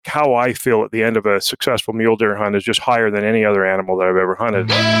how I feel at the end of a successful mule deer hunt is just higher than any other animal that I've ever hunted.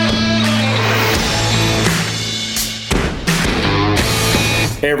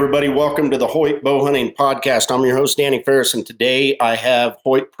 Hey everybody, welcome to the Hoyt Bow Hunting Podcast. I'm your host, Danny Ferris, and today I have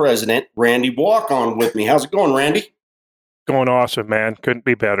Hoyt President Randy Walk on with me. How's it going, Randy? Going awesome, man. Couldn't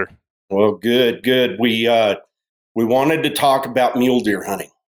be better. Well, good. We wanted to talk about mule deer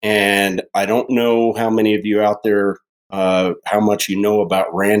hunting, and I don't know how many of you out there, how much you know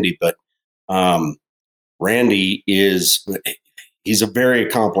about Randy, but Randy he's a very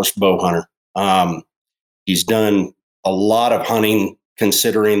accomplished bow hunter. He's done a lot of hunting,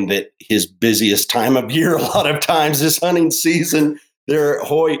 considering that his busiest time of year a lot of times is hunting season there at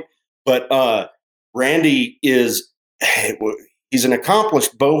Hoyt. But Randy he's an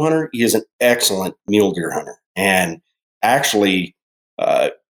accomplished bow hunter. He is an excellent mule deer hunter. And actually,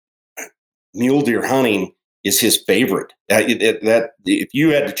 mule deer hunting is his favorite. That if you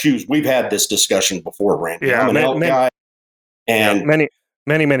had to choose, we've had this discussion before, Randy. Yeah, I'm an elk guy. And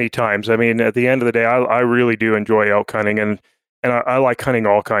many times. I mean, at the end of the day, I really do enjoy elk hunting, and I like hunting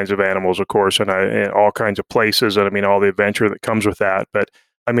all kinds of animals, of course, and all kinds of places, and I mean all the adventure that comes with that. But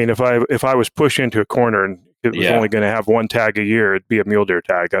I mean, if I was pushed into a corner and it was only going to have one tag a year, it'd be a mule deer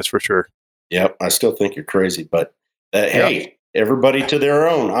tag, that's for sure. Yep, I still think you're crazy, but hey, everybody to their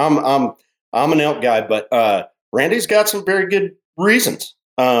own. I'm an elk guy, but Randy's got some very good reasons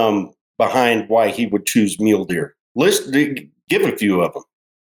behind why he would choose mule deer. Give a few of them.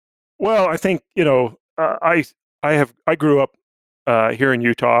 Well, I think I grew up here in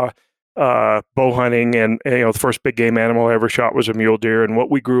Utah, bow hunting, and the first big game animal I ever shot was a mule deer, and what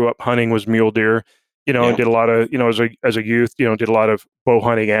we grew up hunting was mule deer. And did a lot of as a youth, did a lot of bow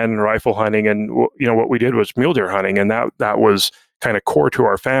hunting and rifle hunting, and what we did was mule deer hunting, and that was kind of core to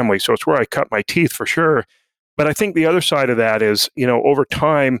our family. So it's where I cut my teeth for sure. But I think the other side of that is, over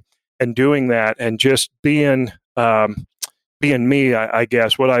time and doing that and just being me, I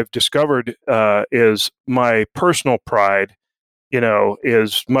guess what I've discovered is my personal pride,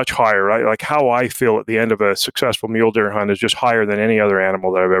 is much higher, right? Like how I feel at the end of a successful mule deer hunt is just higher than any other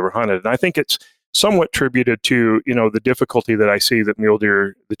animal that I've ever hunted. And I think it's somewhat attributed to, the difficulty that I see that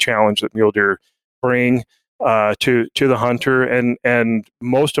the challenge that mule deer bring to the hunter. And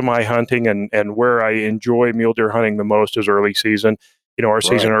most of my hunting and where I enjoy mule deer hunting the most is early season. Our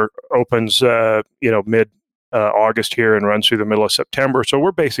season opens, mid August here and runs through the middle of September. So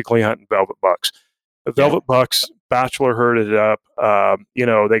we're basically hunting velvet bucks. The velvet bucks, bachelor herded up.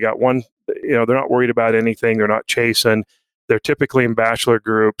 They got one, they're not worried about anything. They're not chasing. They're typically in bachelor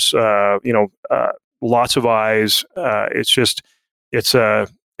groups, lots of eyes. It's just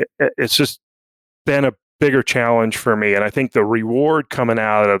been a bigger challenge for me. And I think the reward coming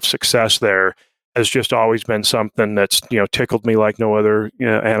out of success there has just always been something that's, tickled me like no other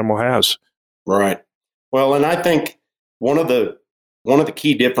animal has. Right. Well, and I think one of the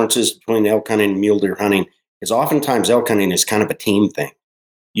key differences between elk hunting and mule deer hunting is oftentimes elk hunting is kind of a team thing.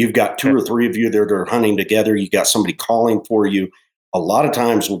 You've got two or three of you that are hunting together. You got somebody calling for you. A lot of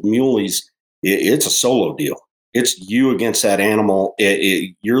times with muleys, it's a solo deal. It's you against that animal.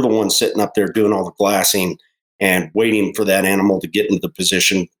 You're the one sitting up there doing all the glassing and waiting for that animal to get into the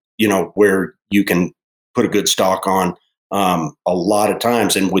position, where you can put a good stock on a lot of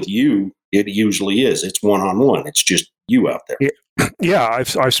times. And with you, it usually is. It's one-on-one. It's just you out there. Yeah,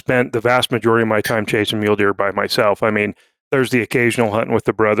 I've spent the vast majority of my time chasing mule deer by myself. I mean, there's the occasional hunting with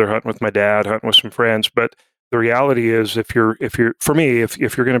the brother, hunting with my dad, hunting with some friends, but the reality is, if you're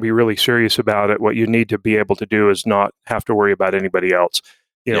going to be really serious about it, what you need to be able to do is not have to worry about anybody else.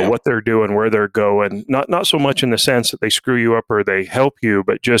 What they're doing, where they're going, not so much in the sense that they screw you up or they help you,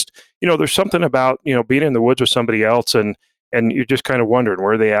 but just, there's something about, being in the woods with somebody else and you're just kind of wondering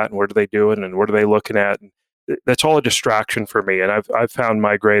where are they at and what are they doing and what are they looking at. And that's all a distraction for me. And I've found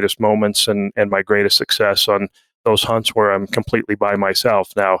my greatest moments and my greatest success on those hunts where I'm completely by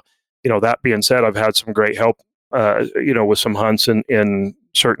myself. Now, that being said, I've had some great help, with some hunts in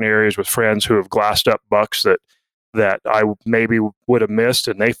certain areas with friends who have glassed up bucks that I maybe would have missed,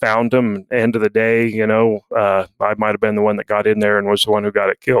 and they found them. End of the day, I might have been the one that got in there and was the one who got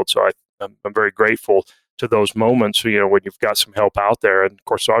it killed. So I'm very grateful to those moments, when you've got some help out there. And of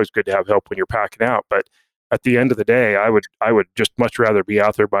course, it's always good to have help when you're packing out. But at the end of the day, I would just much rather be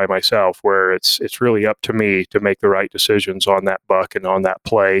out there by myself, where it's really up to me to make the right decisions on that buck and on that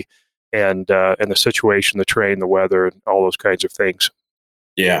play, and the situation, the terrain, the weather, and all those kinds of things.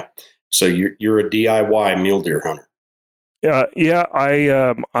 Yeah. So you're a DIY mule deer hunter. Yeah.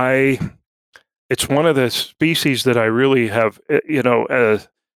 It's one of the species that I really have,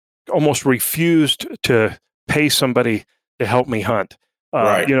 almost refused to pay somebody to help me hunt.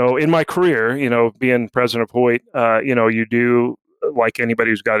 Right. In my career, being president of Hoyt, you do, like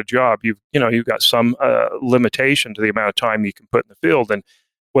anybody who's got a job, you've got some limitation to the amount of time you can put in the field. And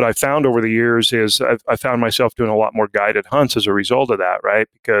what I found over the years is I found myself doing a lot more guided hunts as a result of that, right?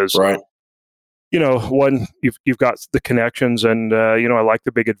 Because Right. one, you've got the connections, and I like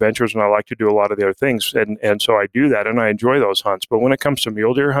the big adventures, and I like to do a lot of the other things, and so I do that, and I enjoy those hunts. But when it comes to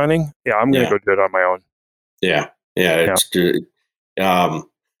mule deer hunting, yeah, I'm going to Yeah. go do it on my own. Yeah. Yeah. Yeah. It's good.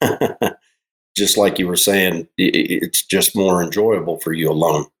 Just like you were saying, it's just more enjoyable for you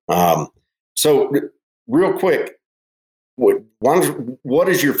alone. So, real quick, what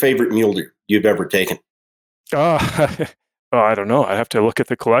is your favorite mule deer you've ever taken? Uh, well, I don't know. I have to look at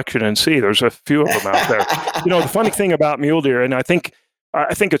the collection and see. There's a few of them out there. The funny thing about mule deer, and I think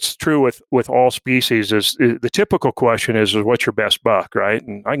it's true with all species, is the typical question is what's your best buck, right?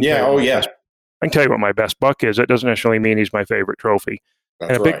 And I can Yeah. tell Oh, you yeah. I can tell you what my best buck is. It doesn't necessarily mean he's my favorite trophy.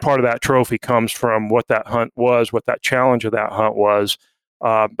 That's And a big right. part of that trophy comes from what that hunt was, what that challenge of that hunt was.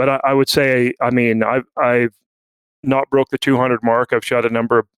 But I would say, I've not broke the 200 mark. I've shot a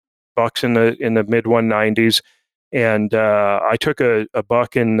number of bucks in the mid 190s, and I took a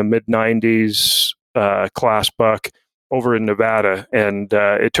buck in the mid 90s, class buck over in Nevada, and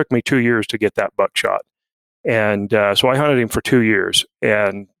it took me 2 years to get that buck shot. And so I hunted him for 2 years,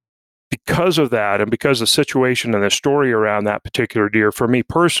 and because of that, and because the situation and the story around that particular deer, for me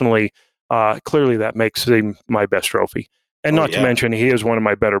personally, clearly that makes him my best trophy. And Oh, not to yeah. mention, he is one of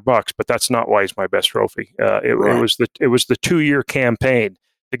my better bucks, but that's not why he's my best trophy. It Right. was the 2 year campaign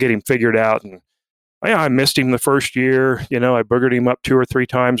to get him figured out, and I missed him the first year. I boogered him up 2 or 3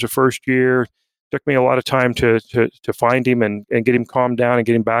 times the first year. Took me a lot of time to find him and get him calmed down and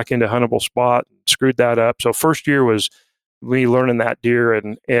get him back into huntable spot. Screwed that up. So first year was me learning that deer,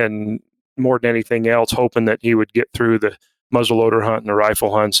 and more than anything else, hoping that he would get through the muzzleloader hunt and the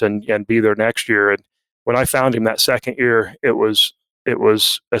rifle hunts and be there next year. And when I found him that second year, it was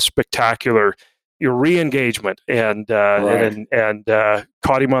a spectacular your re-engagement, and Right.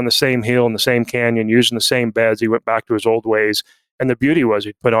 caught him on the same hill in the same canyon using the same beds. He went back to his old ways, and the beauty was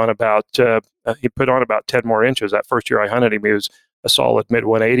he put on about 10 more inches. That first year I hunted him, he was a solid mid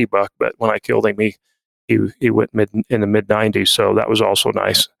 180 buck, but when I killed him, he went in the mid 90s, so that was also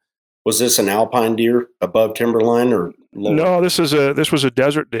nice. Was this an alpine deer above timberline or lower? No, this was a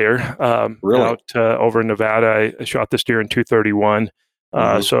desert deer. Really? Out over in Nevada. I shot this deer in 231.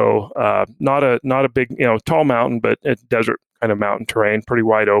 Mhm. So not a big, tall mountain, but a desert kind of mountain terrain, pretty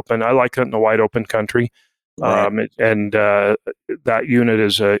wide open. I like hunting a wide open country. Right. And that unit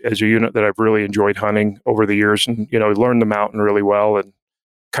is a unit that I've really enjoyed hunting over the years, and learned the mountain really well, and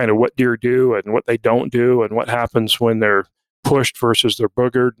kind of what deer do and what they don't do, and what happens when they're pushed versus they're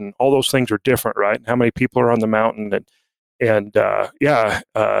boogered, and all those things are different, right? And how many people are on the mountain,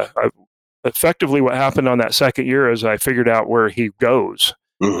 effectively what happened on that second year is I figured out where he goes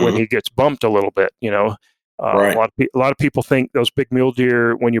when Mhm. he gets bumped a little bit. Right. A lot of people think those big mule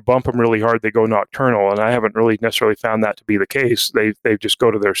deer, when you bump them really hard, they go nocturnal, and I haven't really necessarily found that to be the case. They just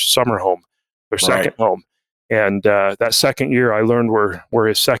go to their summer home, their second Right. home. And that second year, I learned where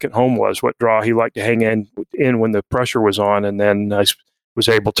his second home was, what draw he liked to hang in when the pressure was on, and then I was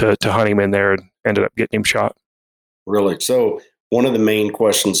able to hunt him in there and ended up getting him shot. Really. So one of the main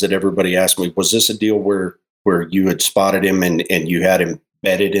questions that everybody asked me was this a deal where you had spotted him and you had him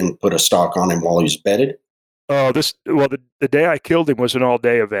bedded and put a stock on him while he was bedded? Oh, the day I killed him was an all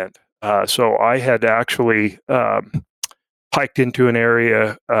day event. So I had actually hiked into an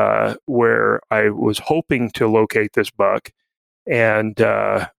area where I was hoping to locate this buck, and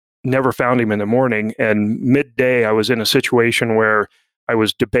never found him in the morning. And midday, I was in a situation where I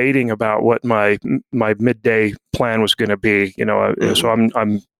was debating about what my midday plan was going to be. So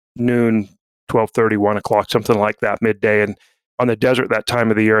I'm noon, 12:30, 1 o'clock, something like that, midday, and on the desert that time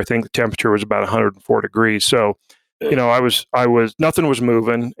of the year, I think the temperature was about 104 degrees. So I was nothing was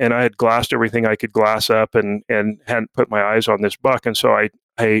moving, and I had glassed everything I could glass up, and hadn't put my eyes on this buck. And so I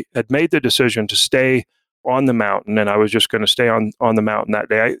had made the decision to stay on the mountain, and I was just going to stay on the mountain that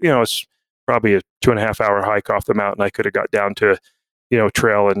day. It's probably a 2.5 hour hike off the mountain. I could have got down to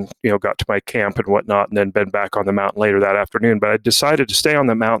trail and got to my camp and whatnot, and then been back on the mountain later that afternoon. But I decided to stay on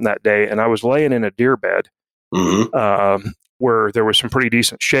the mountain that day, and I was laying in a deer bed. Mhm. Where there was some pretty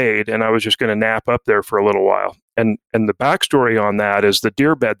decent shade, and I was just going to nap up there for a little while. And the backstory on that is the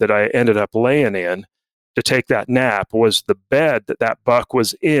deer bed that I ended up laying in to take that nap was the bed that buck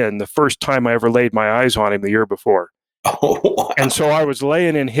was in the first time I ever laid my eyes on him the year before. Oh, wow. And so I was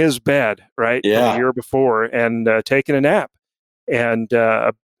laying in his bed, right, from the Yeah. year before, and taking a nap, and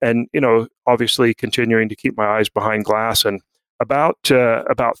obviously continuing to keep my eyes behind glass. And about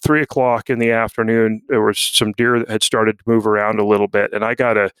 3 o'clock in the afternoon, there was some deer that had started to move around a little bit, and I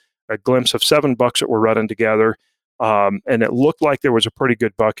got a glimpse of 7 bucks that were running together. And it looked like there was a pretty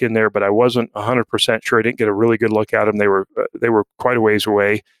good buck in there, but I wasn't 100% sure. I didn't get a really good look at them. They were quite a ways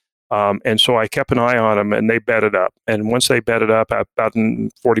away. And so I kept an eye on them, and they bedded up. And once they bedded up, about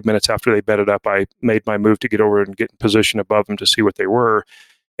 40 minutes after they bedded up, I made my move to get over and get in position above them to see what they were.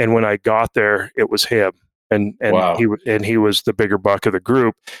 And when I got there, it was him, and Wow. he was the bigger buck of the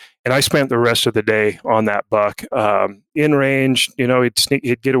group. And I spent the rest of the day on that buck, in range.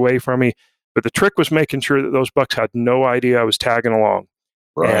 He'd get away from me. But the trick was making sure that those bucks had no idea I was tagging along,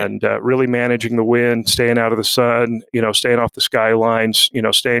 Right. and really managing the wind, staying out of the sun, staying off the skylines,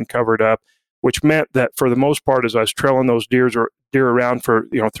 staying covered up, which meant that for the most part, as I was trailing those deer around for,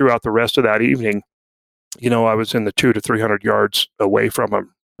 throughout the rest of that evening, I was in the 200 to 300 yards away from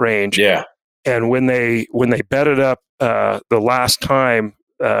them range. Yeah. And when they bedded up the last time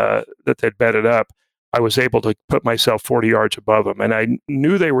that they'd bedded up, I was able to put myself 40 yards above them, and I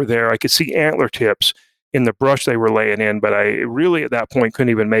knew they were there. I could see antler tips in the brush they were laying in, but I really at that point couldn't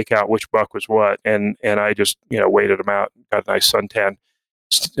even make out which buck was what. And I just waited them out, got a nice suntan,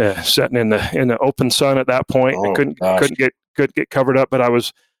 sitting in the open sun at that point. Oh, I couldn't get covered up, but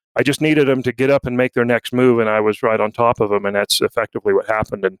I just needed them to get up and make their next move, and I was right on top of them, and that's effectively what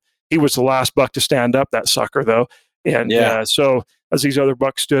happened. And he was the last buck to stand up, that sucker, though. And so as these other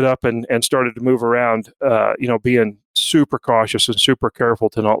bucks stood up and started to move around, being super cautious and super careful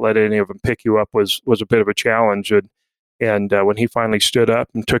to not let any of them pick you up was a bit of a challenge. And when he finally stood up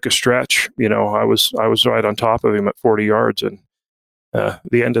and took a stretch, I was right on top of him at 40 yards. And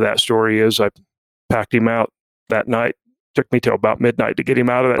the end of that story is I packed him out that night. Took me till about midnight to get him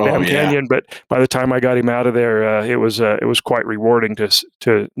out of that damn canyon, but by the time I got him out of there, it was quite rewarding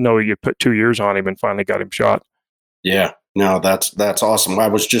to know you put 2 years on him and finally got him shot. Yeah, no, that's awesome. I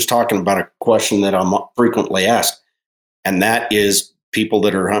was just talking about a question that I'm frequently asked, and that is people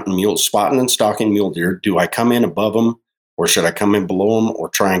that are hunting spotting and stalking mule deer. Do I come in above them, or should I come in below them, or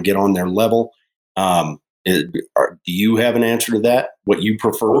try and get on their level? Do you have an answer to that? What you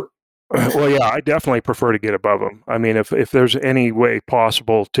prefer? Well, yeah, I definitely prefer to get above them. I mean, if there's any way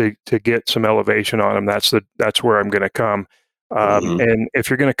possible to get some elevation on them, that's where I'm going to come. And if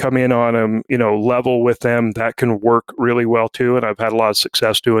you're going to come in on them, level with them, that can work really well too. And I've had a lot of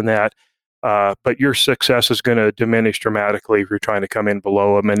success doing that. But your success is going to diminish dramatically if you're trying to come in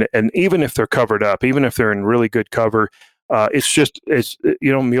below them. And even if they're covered up, even if they're in really good cover, it's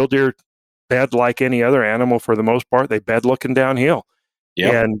mule deer bed like any other animal for the most part. They bed looking downhill.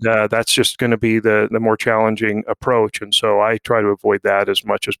 Yep. And that's just going to be the more challenging approach. And so I try to avoid that as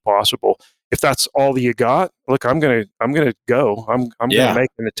much as possible. If that's all that you got, look, I'm gonna go. I'm gonna make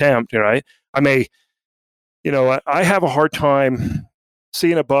an attempt. Right? I may, I have a hard time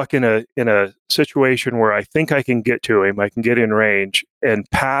seeing a buck in a situation where I think I can get to him, I can get in range, and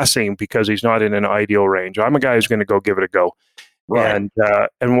passing because he's not in an ideal range. I'm a guy who's going to go give it a go. Right.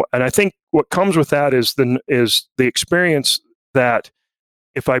 And I think what comes with that is the experience that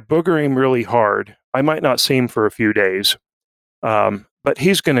if I booger him really hard, I might not see him for a few days, but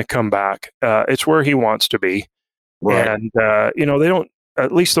he's going to come back. It's where he wants to be. Right. And, they don't,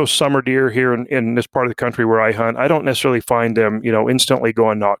 at least those summer deer here in this part of the country where I hunt, I don't necessarily find them, instantly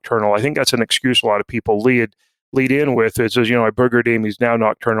going nocturnal. I think that's an excuse a lot of people lead in with. It says, I boogered him, he's now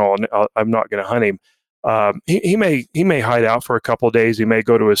nocturnal, and I'm not going to hunt him. He may hide out for a couple of days. He may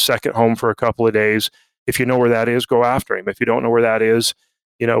go to his second home for a couple of days. If you know where that is, go after him. If you don't know where that is,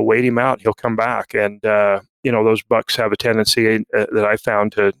 wait him out. He'll come back. And, those bucks have a tendency that I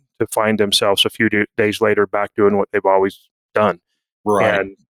found to find themselves a few days later back doing what they've always done. Right.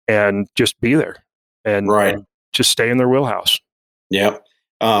 And just be there and just stay in their wheelhouse. Yep.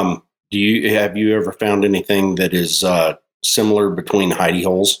 Have you ever found anything that is similar between hidey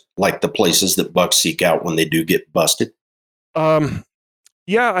holes, like the places that bucks seek out when they do get busted?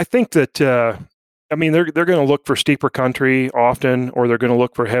 Yeah, I think that, they're going to look for steeper country often, or they're going to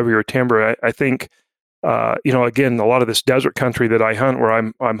look for heavier timber. I think, again, a lot of this desert country that I hunt, where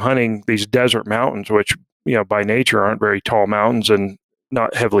I'm hunting these desert mountains, which, by nature aren't very tall mountains and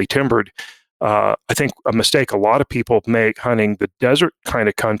not heavily timbered. I think a mistake a lot of people make hunting the desert kind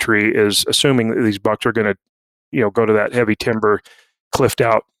of country is assuming that these bucks are going to, go to that heavy timber, cliffed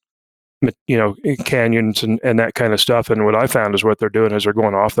out, canyons and that kind of stuff. And what I found is what they're doing is they're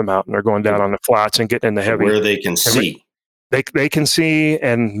going off the mountain. They're going down on the flats and getting in the heavy. Where they can see. They can see,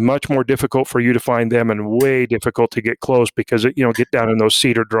 and much more difficult for you to find them, and way difficult to get close because, get down in those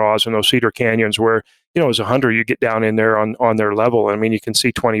cedar draws and those cedar canyons where, as a hunter, you get down in there on their level. I mean, you can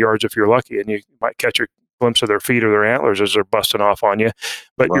see 20 yards if you're lucky, and you might catch a glimpse of their feet or their antlers as they're busting off on you.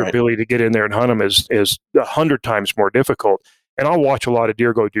 But your Right. ability to get in there and hunt them is 100 times more difficult. And I'll watch a lot of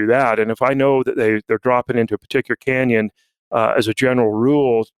deer go do that. And if I know that they're dropping into a particular canyon, as a general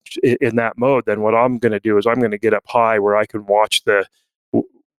rule in that mode, then what I'm going to do is I'm going to get up high where I can watch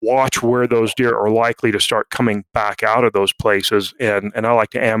where those deer are likely to start coming back out of those places. And I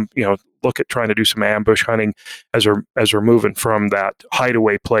like to look at trying to do some ambush hunting as they're moving from that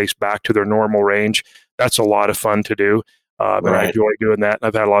hideaway place back to their normal range. That's a lot of fun to do. And I enjoy doing that. And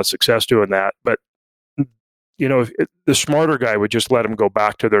I've had a lot of success doing that. But the smarter guy would just let them go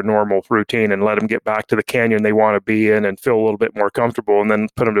back to their normal routine and let them get back to the canyon they want to be in and feel a little bit more comfortable, and then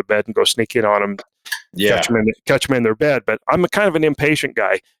put them to bed and go sneak in on them, catch them in their bed. But I'm a kind of an impatient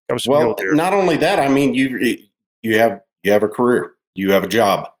guy. Well, not only that, I mean, you have a career, you have a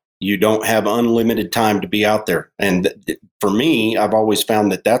job, you don't have unlimited time to be out there. And for me, I've always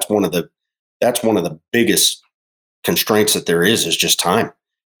found that that's one of the biggest constraints that there is just time.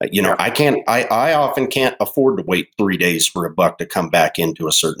 I often can't afford to wait 3 days for a buck to come back into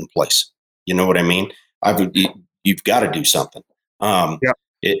a certain place. You know what I mean? You've got to do something.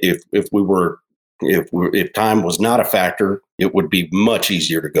 If time was not a factor, it would be much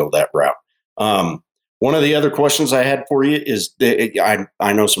easier to go that route. One of the other questions I had for you is I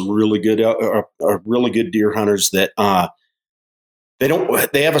know some really good deer hunters that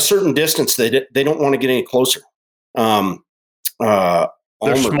they have a certain distance they don't want to get any closer.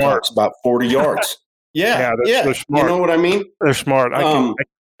 They're smart. Talks about 40 yards. They're smart. You know what I mean? They're smart.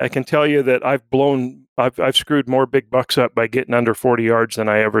 I can tell you that I've screwed more big bucks up by getting under 40 yards than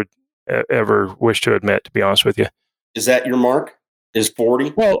I ever wish to admit, to be honest with you. Is that your mark? Is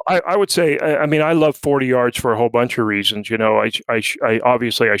 40? Well, I would say, I love 40 yards for a whole bunch of reasons. I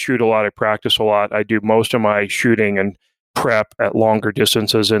obviously shoot a lot, I practice a lot. I do most of my shooting and prep at longer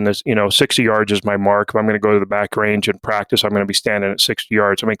distances, and this 60 yards is my mark. If I'm going to go to the back range and practice, I'm going to be standing at 60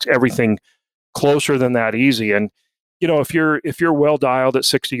 yards. It makes everything closer than that easy. And if you're well dialed at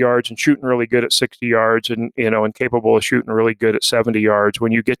 60 yards and shooting really good at 60 yards, and capable of shooting really good at 70 yards,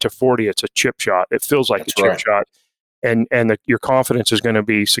 when you get to 40, it's a chip shot. It feels like a chip shot, and your confidence is going to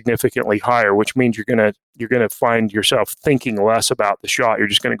be significantly higher, which means you're going to find yourself thinking less about the shot. You're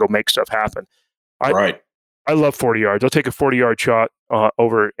just going to go make stuff happen. I love 40 yards. I'll take a 40-yard shot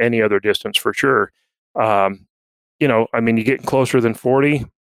over any other distance for sure. You get closer than 40,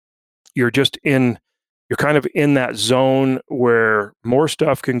 you're kind of in that zone where more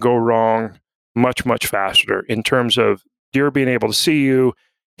stuff can go wrong much, much faster in terms of deer being able to see you,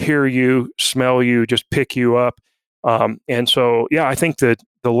 hear you, smell you, just pick you up. And so, I think that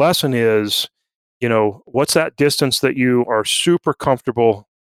the lesson is, what's that distance that you are super comfortable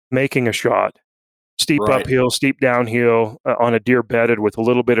making a shot? Steep uphill, steep downhill, on a deer bedded with a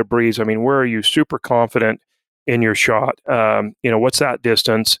little bit of breeze. Where are you super confident in your shot? What's that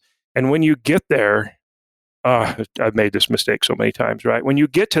distance? And when you get there, I've made this mistake so many times, right? When you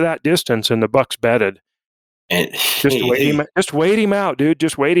get to that distance and the buck's bedded, and just wait him out, dude.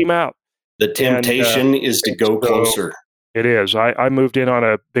 Just wait him out. The temptation is to go closer. It is. I moved in on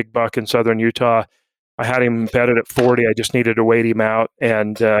a big buck in southern Utah. I had him bedded at 40. I just needed to wait him out.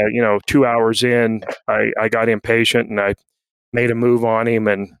 And, 2 hours in, I got impatient and I made a move on him.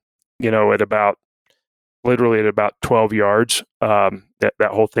 And, at about 12 yards, that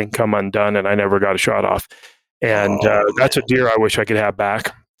whole thing come undone and I never got a shot off. And that's a deer I wish I could have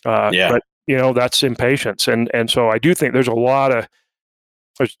back. But, that's impatience. And so I do think there's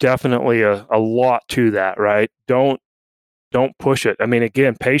definitely a lot to that, right? Don't push it.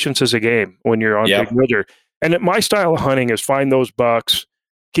 Again, patience is a game when you're on big mule. And my style of hunting is find those bucks,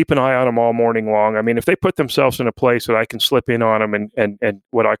 keep an eye on them all morning long. If they put themselves in a place that I can slip in on them and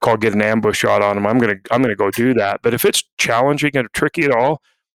what I call get an ambush shot on them, I'm gonna go do that. But if it's challenging and tricky at all,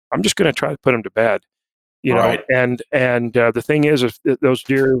 I'm just gonna try to put them to bed. Know. And the thing is, if those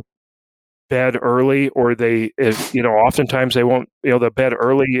deer bed early, or oftentimes they won't. They'll bed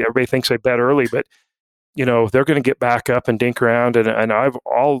early. Everybody thinks they bed early, but they're going to get back up and dink around, and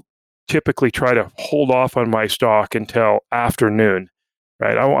I'll typically try to hold off on my stalk until afternoon,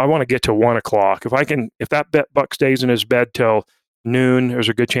 right? I want to get to 1 o'clock. If that buck stays in his bed till noon, there's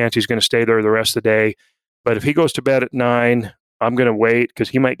a good chance he's going to stay there the rest of the day. But if he goes to bed at 9, I'm going to wait because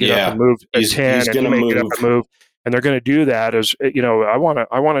he might get up and move at 10, and he may get up and move. And they're going to do that as, I want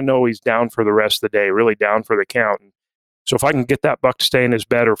to know he's down for the rest of the day, really down for the count. So if I can get that buck to stay in his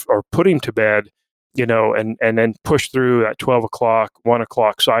bed or put him to bed, and then push through that 12 o'clock, 1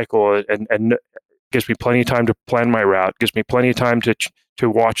 o'clock cycle, and gives me plenty of time to plan my route, gives me plenty of time to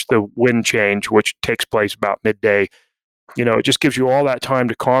watch the wind change, which takes place about midday. it just gives you all that time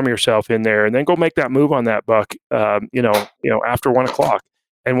to calm yourself in there, and then go make that move on that buck. After 1 o'clock.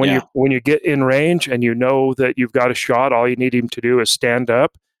 And when you get in range and you know that you've got a shot, all you need him to do is stand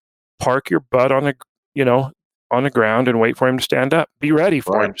up, park your butt on the ground, and wait for him to stand up. Be ready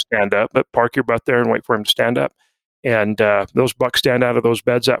for him to stand up, but park your butt there and wait for him to stand up. And those bucks stand out of those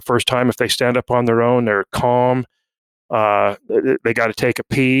beds that first time. If they stand up on their own, they're calm. They got to take a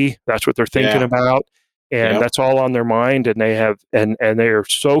pee. That's what they're thinking about. And that's all on their mind. And they have, and they are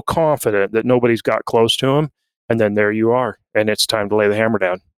so confident that nobody's got close to them. And then there you are. And it's time to lay the hammer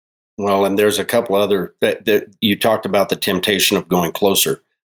down. Well, and there's a couple other that you talked about, the temptation of going closer.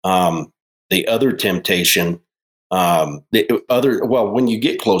 The other temptation, when you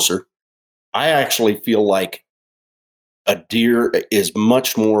get closer, I actually feel like a deer is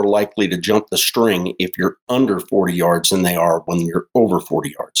much more likely to jump the string if you're under 40 yards than they are when you're over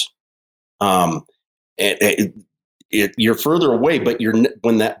 40 yards. You're further away, but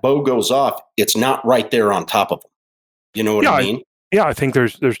when that bow goes off, it's not right there on top of them. You know what I mean? I think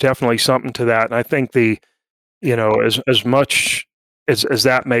there's definitely something to that. And I think as much as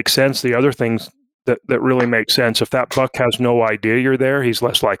that makes sense, the other things that really make sense, if that buck has no idea you're there, he's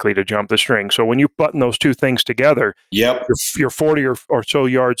less likely to jump the string. So when you button those two things together, you're 40 or so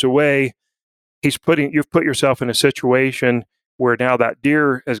yards away. You've put yourself in a situation where now that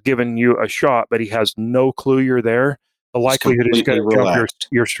deer has given you a shot, but he has no clue you're there. The likelihood he's going to jump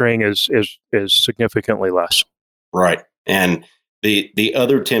your string is significantly less. Right. And the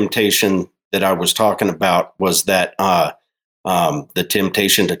other temptation that I was talking about was that the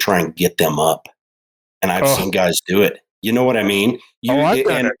temptation to try and get them up. And I've seen guys do it. You know what I mean?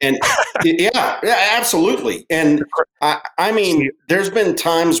 Absolutely. And I mean, there's been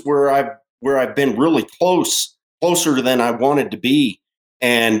times where I've been really closer than I wanted to be,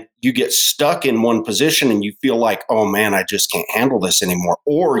 and you get stuck in one position and you feel like, oh man, I just can't handle this anymore.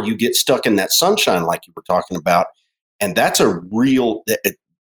 Or you get stuck in that sunshine like you were talking about, and that's a real.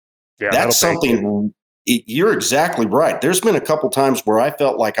 That's something. You're exactly right. There's been a couple times where I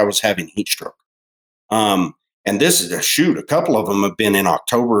felt like I was having heat stroke. And this is a couple of them have been in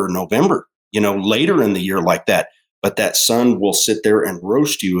October or November, later in the year like that. But that sun will sit there and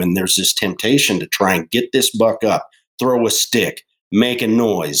roast you. And there's this temptation to try and get this buck up, throw a stick, make a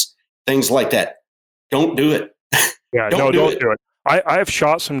noise, things like that. Don't do it. Don't do it. I have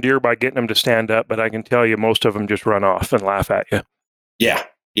shot some deer by getting them to stand up, but I can tell you most of them just run off and laugh at you. Yeah.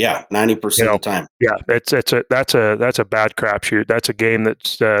 90% of the time. Yeah. That's a bad crapshoot. That's a game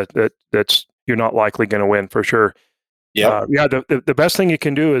that's you're not likely going to win for sure. The best thing you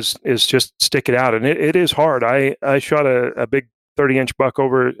can do is just stick it out, and it is hard. I shot a big 30-inch buck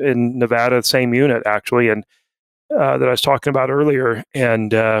over in Nevada, the same unit actually, and that I was talking about earlier.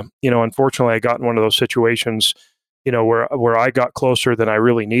 And unfortunately, I got in one of those situations, where I got closer than I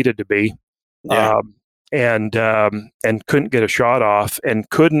really needed to be, and couldn't get a shot off, and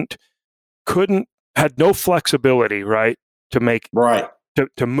had no flexibility, right, to make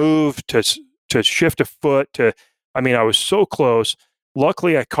to move, to shift a foot, I was so close.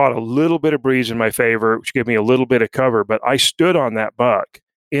 Luckily, I caught a little bit of breeze in my favor, which gave me a little bit of cover, but I stood on that buck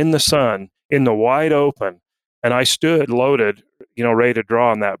in the sun, in the wide open, and I stood loaded, ready to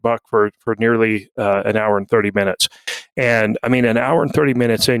draw on that buck for nearly an hour and 30 minutes. And an hour and 30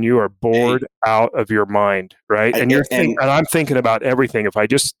 minutes in, you are bored out of your mind, right? And and I'm thinking about everything. If I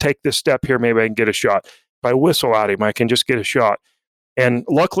just take this step here, maybe I can get a shot. If I whistle at him, I can just get a shot. And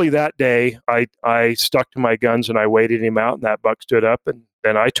luckily that day, I stuck to my guns and I waited him out, and that buck stood up, and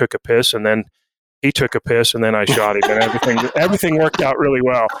then I took a piss, and then he took a piss, and then I shot him, and everything worked out really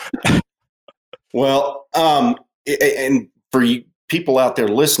well. Well, and for you people out there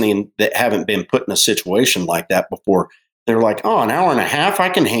listening that haven't been put in a situation like that before, they're like, oh, an hour and a half, I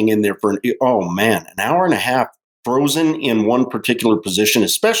can hang in there for an hour and a half frozen in one particular position,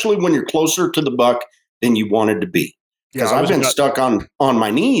 especially when you're closer to the buck than you wanted to be. Because I've been stuck on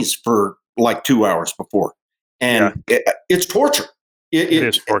my knees for like 2 hours before, and it's torture. It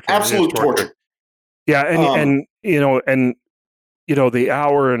is torture. Absolute torture. Yeah, and the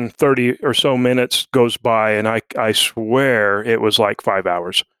hour and 30 or so minutes goes by, and I swear it was like 5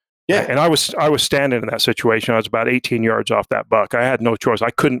 hours. Yeah, and I was standing in that situation. I was about 18 yards off that buck. I had no choice. I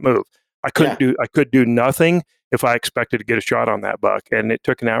couldn't move. I could do nothing if I expected to get a shot on that buck, and it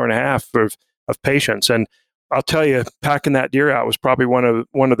took an hour and a half of patience. And I'll tell you, packing that deer out was probably one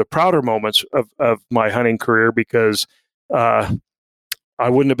of the prouder moments of my hunting career, because I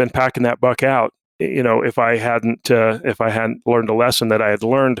wouldn't have been packing that buck out, if I hadn't learned a lesson that I had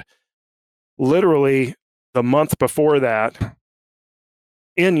learned literally the month before that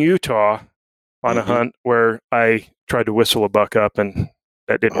in Utah on a hunt where I tried to whistle a buck up, and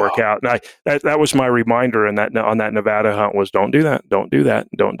that didn't work out. And that was my reminder on that Nevada hunt was don't do that, don't do that,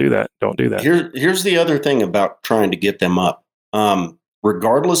 don't do that, don't do that. Here's the other thing about trying to get them up.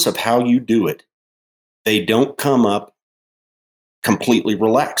 Regardless of how you do it, they don't come up completely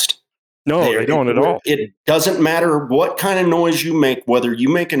relaxed. No, they don't at all. It doesn't matter what kind of noise you make, whether you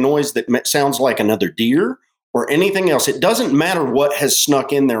make a noise that sounds like another deer or anything else. It doesn't matter what has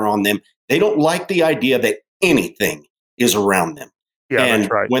snuck in there on them. They don't like the idea that anything is around them. Yeah, and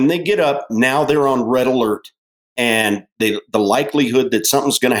that's right. When they get up, now they're on red alert. And the likelihood that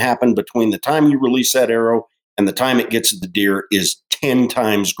something's going to happen between the time you release that arrow and the time it gets to the deer is 10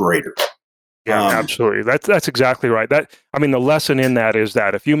 times greater. Yeah, absolutely. That's exactly right. The lesson in that is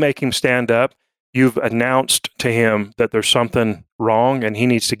that if you make him stand up, you've announced to him that there's something wrong and he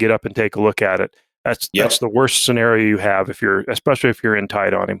needs to get up and take a look at it. That's the worst scenario you have especially if you're in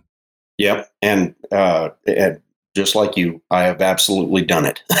tight on him. Yep. And just like you, I have absolutely done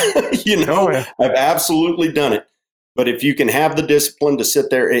it. I've absolutely done it. But if you can have the discipline to sit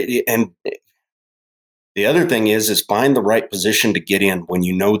there, and the other thing is find the right position to get in when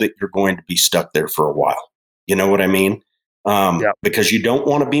you know that you're going to be stuck there for a while. You know what I mean? Because you don't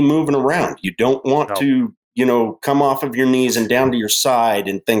want to be moving around. You don't want to, come off of your knees and down to your side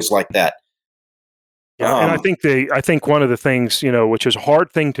and things like that. Yeah, and I think one of the things, which is a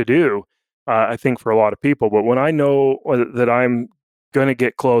hard thing to do, I think for a lot of people, but when I know that I'm going to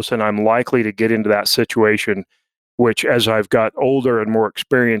get close and I'm likely to get into that situation, which as I've got older and more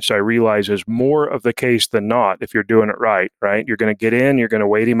experienced, I realize is more of the case than not if you're doing it right? You're going to get in, you're going to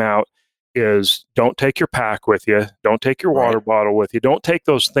wait him out, is don't take your pack with you, don't take your water bottle with you, don't take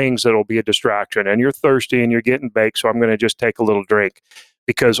those things that'll be a distraction, and you're thirsty and you're getting baked, so I'm going to just take a little drink.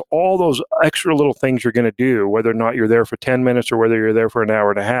 Because all those extra little things you're going to do, whether or not you're there for 10 minutes or whether you're there for an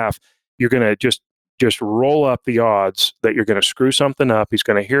hour and a half, you're going to just roll up the odds that you're going to screw something up. He's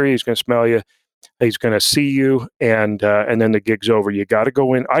going to hear you, he's going to smell you, he's going to see you, and then the gig's over. You got to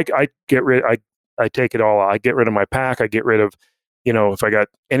go in. I take it all. I get rid of my pack. I get rid of, if I got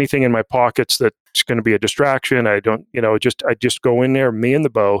anything in my pockets that's going to be a distraction. I don't, I just go in there, me and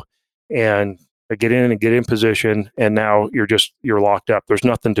the bow, and I get in and get in position. And now you're locked up. There's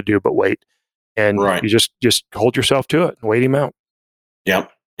nothing to do but wait, and you just hold yourself to it and wait him out.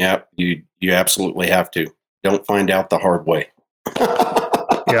 Yep. You absolutely have to. Don't find out the hard way.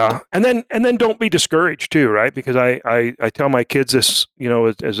 Yeah. And then don't be discouraged too, right? Because I tell my kids this,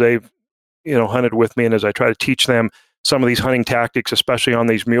 as they've, hunted with me, and as I try to teach them some of these hunting tactics, especially on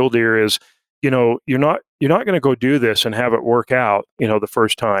these mule deer, is, you're not going to go do this and have it work out, the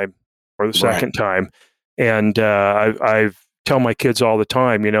first time or the second time. And I've tell my kids all the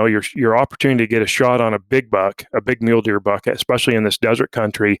time, your opportunity to get a shot on a big mule deer buck, especially in this desert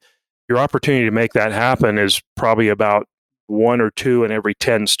country, your opportunity to make that happen is probably about 1 or 2 in every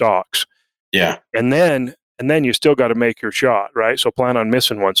 10 stalks. Yeah. And then you still got to make your shot, right? So plan on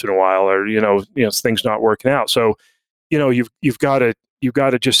missing once in a while, or, things not working out. So, you've got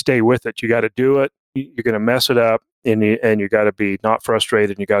to just stay with it. You got to do it. You're going to mess it up, and you got to be not frustrated,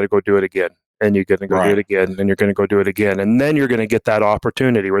 and you got to go do it again. And you're going to go do it again, and you're going to go do it again. And then you're going to get that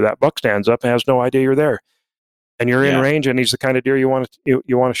opportunity where that buck stands up and has no idea you're there. And you're in range, and he's the kind of deer you want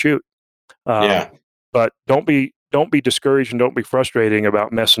to shoot. But don't be discouraged, and don't be frustrating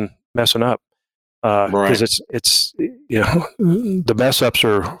about messing up. Because it's the mess ups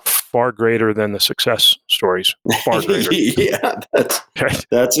are far greater than the success stories. Far greater. Yeah,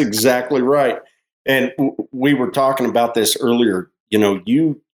 that's exactly right. And we were talking about this earlier.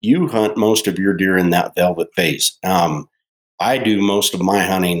 You hunt most of your deer in that velvet phase. I do most of my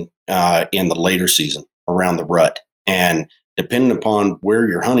hunting in the later season around the rut. And depending upon where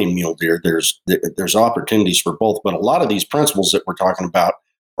you're hunting mule deer, there's opportunities for both. But a lot of these principles that we're talking about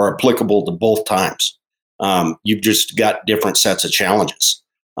are applicable to both times. You've just got different sets of challenges.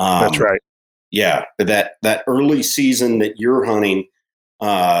 That's right. Yeah, that early season that you're hunting,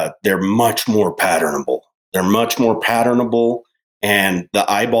 they're much more patternable. And the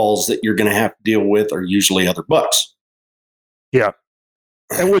eyeballs that you're going to have to deal with are usually other bucks. Yeah.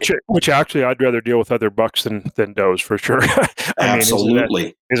 And which actually I'd rather deal with other bucks than does, for sure.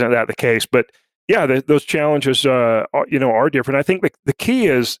 Absolutely. Isn't that the case? But yeah, those challenges, are different. I think the key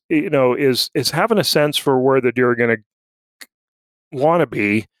is having a sense for where the deer are going to want to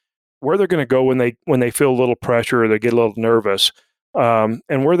be, where they're going to go when they feel a little pressure or they get a little nervous, and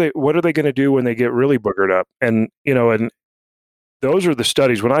what are they going to do when they get really boogered up? And those are the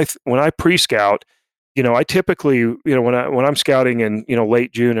studies. When I pre-scout, I typically, when I'm scouting in,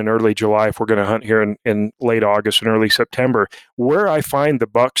 late June and early July, if we're going to hunt here in late August and early September, where I find the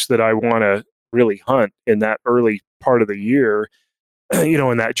bucks that I want to really hunt in that early part of the year,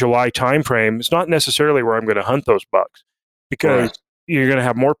 in that July timeframe, it's not necessarily where I'm going to hunt those bucks, because Right. you're going to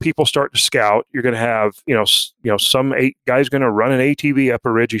have more people start to scout. You're going to have, some guy's going to run an ATV up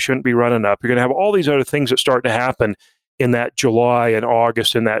a ridge he shouldn't be running up. You're going to have all these other things that start to happen in that July and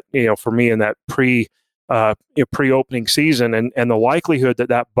August, in that, for me, in that pre-opening season, and the likelihood that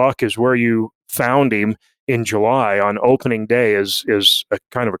that buck is where you found him in July on opening day is a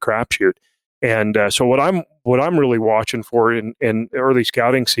kind of a crapshoot. And so what I'm really watching for in early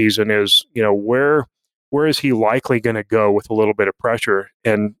scouting season is, where is he likely going to go with a little bit of pressure,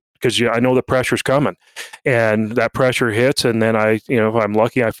 and because I know the pressure's coming, and that pressure hits, and then if I'm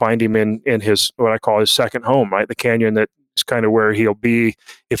lucky, I find him in his, what I call his second home, right, the canyon that is kind of where he'll be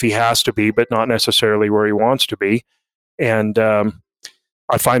if he has to be, but not necessarily where he wants to be, and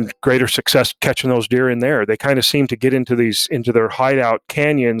I find greater success catching those deer in there. They kind of seem to get into their hideout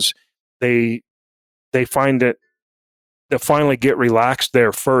canyons. They find that they'll finally get relaxed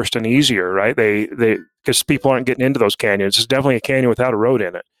there first and easier, right? They because people aren't getting into those canyons. It's definitely a canyon without a road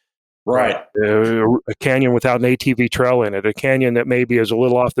in it. Right. A canyon without an ATV trail in it, a canyon that maybe is a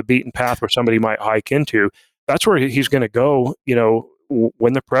little off the beaten path where somebody might hike into. That's where he's going to go,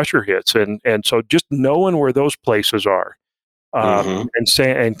 when the pressure hits. And so just knowing where those places are,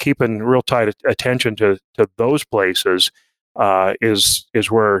 and keeping real tight attention to those places is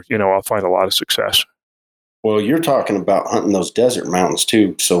where, I'll find a lot of success. Well, you're talking about hunting those desert mountains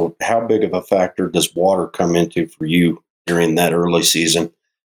too. So how big of a factor does water come into for you during that early season?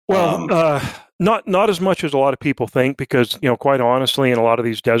 Well, not as much as a lot of people think, because, quite honestly, in a lot of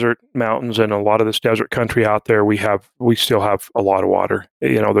these desert mountains and a lot of this desert country out there, we still have a lot of water.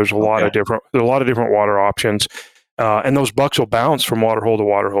 There's a lot of different water options. And those bucks will bounce from water hole to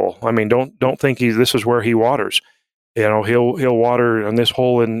water hole. I mean, don't think this is where he waters. He'll water on this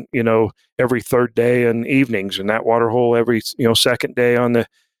hole in, every third day and evenings, and that water hole every, second day in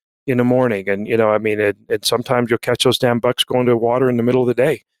the morning. And, and sometimes you'll catch those damn bucks going to water in the middle of the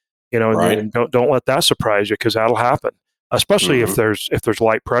day, Right. and don't let that surprise you, because that'll happen, especially if there's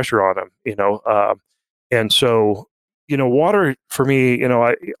light pressure on them, and so, water for me,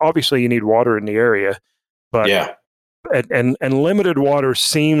 obviously you need water in the area, but Yeah. and limited water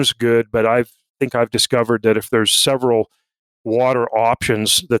seems good, but I've discovered that if there's several water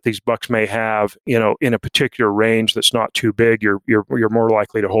options that these bucks may have, in a particular range that's not too big, you're more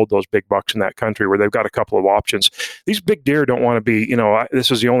likely to hold those big bucks in that country where they've got a couple of options. These big deer don't want to be,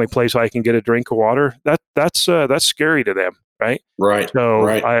 this is the only place I can get a drink of water. That's scary to them, right? Right. So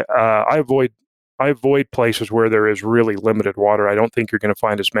Right. I avoid places where there is really limited water. I don't think you're going to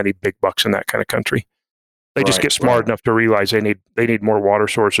find as many big bucks in that kind of country. They just get smart enough to realize they need more water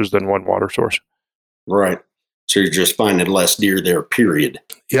sources than one water source. Right. So you're just finding less deer there, period.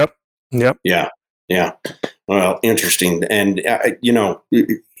 Yep. Yeah. Yeah. Well, interesting. And,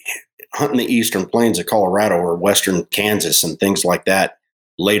 hunting the eastern plains of Colorado or western Kansas and things like that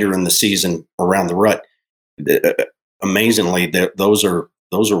later in the season around the rut, amazingly, those are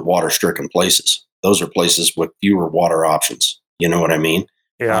water-stricken places. Those are places with fewer water options. You know what I mean?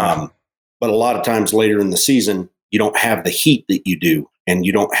 Yeah. But a lot of times later in the season, you don't have the heat that you do, and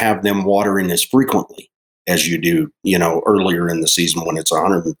you don't have them watering as frequently as you do, earlier in the season when it's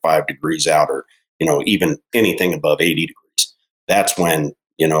 105 degrees out, or, even anything above 80 degrees. That's when,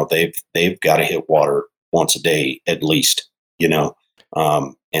 they've got to hit water once a day at least, and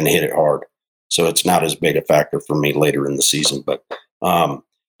hit it hard. So it's not as big a factor for me later in the season. But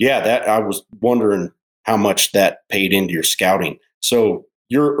that I was wondering how much that paid into your scouting. So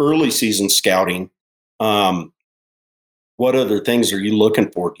your early season scouting, what other things are you looking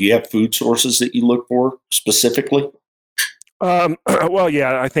for? Do you have food sources that you look for specifically? Well,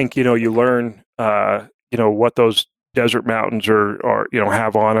 yeah, I think, you learn, what those desert mountains are,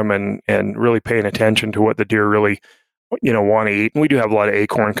 have on them, and really paying attention to what the deer really, want to eat. And we do have a lot of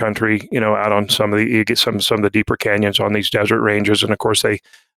acorn country, out on you get some of the deeper canyons on these desert ranges. And of course they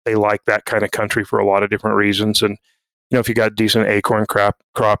like that kind of country for a lot of different reasons. And, if you got decent acorn crop,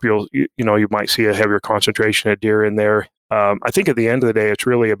 you might see a heavier concentration of deer in there. I think at the end of the day, it's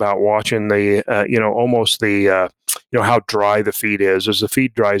really about watching the, almost the, how dry the feed is. As the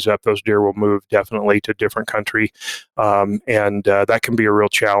feed dries up, those deer will move definitely to different country. And that can be a real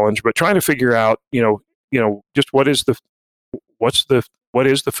challenge, but trying to figure out, just what is the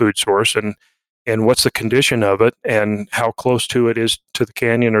food source, and what's the condition of it, and how close to it is to the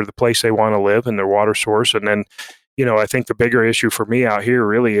canyon or the place they want to live, and their water source. And then, I think the bigger issue for me out here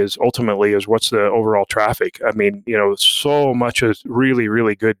really is ultimately what's the overall traffic. I mean, so much of really,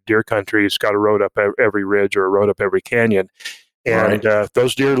 really good deer country has got a road up every ridge or a road up every canyon. And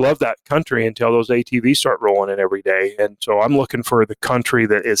those deer love that country until those ATVs start rolling in every day. And so I'm looking for the country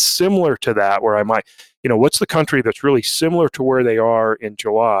that is similar to that, where I might, what's the country that's really similar to where they are in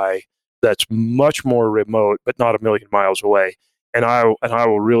July, that's much more remote, but not a million miles away. And I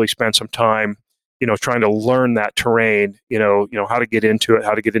will really spend some time, trying to learn that terrain, how to get into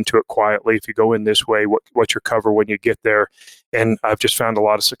it quietly. If you go in this way, what's your cover when you get there? And I've just found a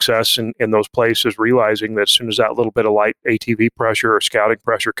lot of success in those places, realizing that as soon as that little bit of light ATV pressure or scouting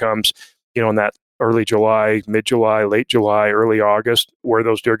pressure comes, in that early July, mid-July, late July, early August, where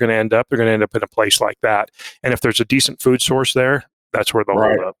those deer are going to end up, they're going to end up in a place like that. And if there's a decent food source there, that's where they'll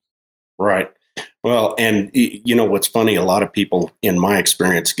hold up. Right. Well, and what's funny, a lot of people in my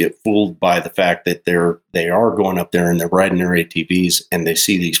experience get fooled by the fact that they are going up there and they're riding their ATVs and they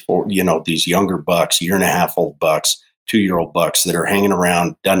see these younger bucks, year and a half old bucks, 2-year-old bucks that are hanging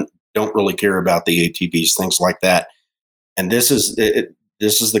around, don't really care about the ATVs, things like that. And this is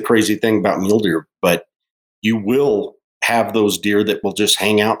the crazy thing about mule deer, but you will have those deer that will just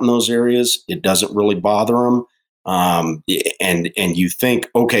hang out in those areas. It doesn't really bother them. And you think,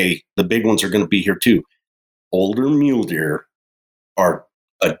 okay, the big ones are going to be here too. Older mule deer are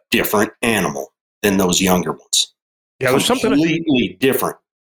a different animal than those younger ones. Yeah, there's something completely different.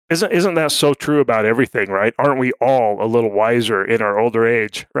 Isn't that so true about everything, right? Aren't we all a little wiser in our older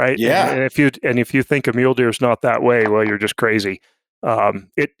age, right? Yeah. And if you think a mule deer is not that way, well, you're just crazy.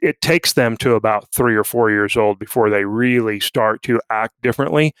 It takes them to about 3 or 4 years old before they really start to act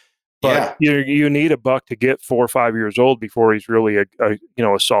differently. But you need a buck to get 4 or 5 years old before he's really a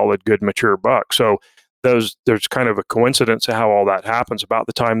solid, good, mature buck. So there's kind of a coincidence of how all that happens. About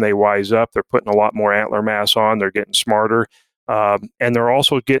the time they wise up, they're putting a lot more antler mass on. They're getting smarter. And they're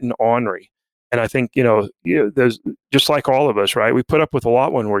also getting ornery. And I think, there's just like all of us, right? We put up with a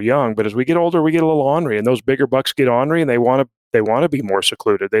lot when we're young, but as we get older, we get a little ornery, and those bigger bucks get ornery, and they want to be more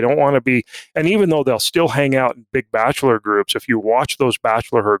secluded. They don't want to be, and even though they'll still hang out in big bachelor groups, if you watch those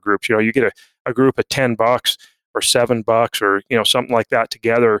bachelor herd groups, you get a group of 10 bucks or 7 bucks or, something like that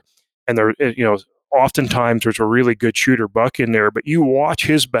together. And they're, oftentimes there's a really good shooter buck in there, but you watch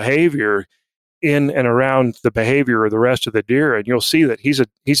his behavior in and around the behavior of the rest of the deer, and you'll see that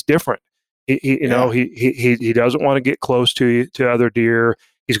he's different. He doesn't want to get close to other deer.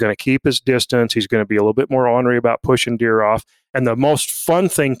 He's going to keep his distance. He's going to be a little bit more ornery about pushing deer off. And the most fun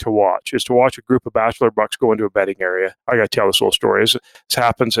thing to watch is to watch a group of bachelor bucks go into a bedding area. I got to tell this little story. This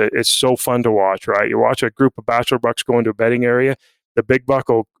happens. It's so fun to watch, right? You watch a group of bachelor bucks go into a bedding area. The big buck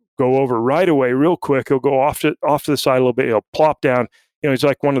will go over right away, real quick. He'll go off to the side a little bit. He'll plop down. He's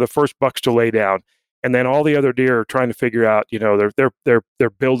like one of the first bucks to lay down. And then all the other deer are trying to figure out, they're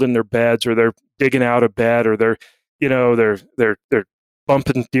building their beds, or they're digging out a bed, or they're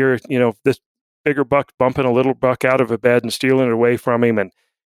bumping deer, this bigger buck bumping a little buck out of a bed and stealing it away from him. And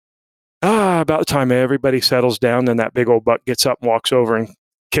about the time everybody settles down, then that big old buck gets up and walks over and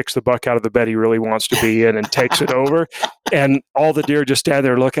kicks the buck out of the bed he really wants to be in and takes it over. And all the deer just stand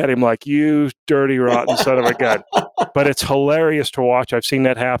there and look at him like, you dirty, rotten son of a gun. But it's hilarious to watch. I've seen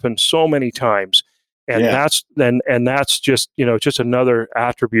that happen so many times. And that's just, just another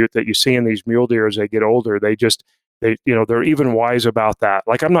attribute that you see in these mule deer as they get older. They're even wise about that.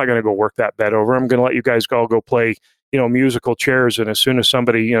 Like, I'm not going to go work that bed over. I'm going to let you guys all go play, musical chairs. And as soon as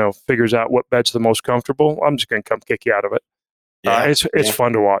somebody, figures out what bed's the most comfortable, I'm just going to come kick you out of it. It's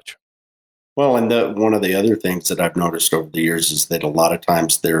fun to watch. Well, and one of the other things that I've noticed over the years is that a lot of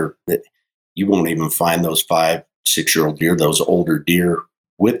times that you won't even find those 5, 6-year-old deer, those older deer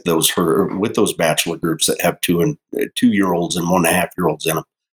with those bachelor groups that have 2-year-olds and 1.5-year-olds in them.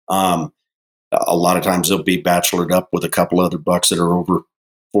 A lot of times they'll be bachelored up with a couple other bucks that are over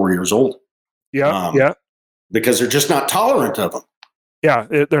 4 years old. Yeah. Because they're just not tolerant of them. Yeah,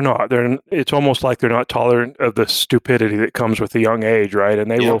 they're not. It's almost like they're not tolerant of the stupidity that comes with a young age, right?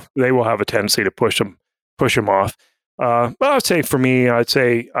 And they will have a tendency to push them off. But I'd say for me, I'd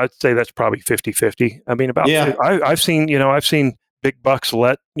say that's probably 50-50. I mean, I've seen big bucks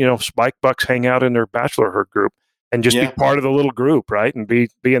let spike bucks hang out in their bachelor herd group and just be part of the little group, right? And be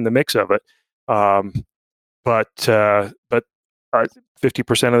in the mix of it. But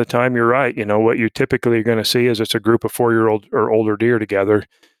 50% of the time, you're right. What you typically are going to see is it's a group of 4-year-old or older deer together,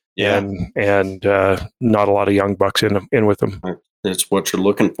 and not a lot of young bucks in with them. That's what you're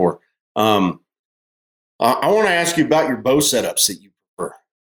looking for. I want to ask you about your bow setups that you prefer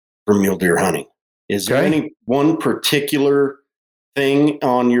for mule deer hunting. Is there any one particular thing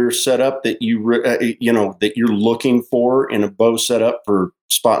on your setup that that you're looking for in a bow setup for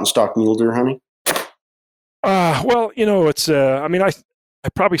spot and stock mule deer hunting? Well, it's. I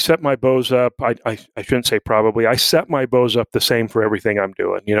probably set my bows up. I shouldn't say probably. I set my bows up the same for everything I'm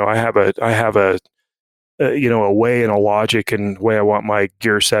doing. I have a way and a logic and way I want my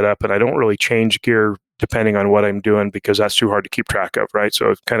gear set up, and I don't really change gear depending on what I'm doing because that's too hard to keep track of, right? So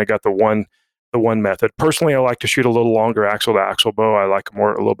I've kind of got the one method. Personally, I like to shoot a little longer axle to axle bow. I like a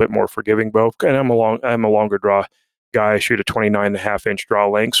little bit more forgiving bow, and I'm a longer draw guy. I shoot a 29.5-inch draw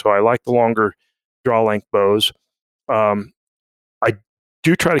length, so I like the longer draw length bows. I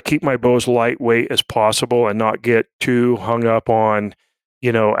do try to keep my bows lightweight as possible and not get too hung up on,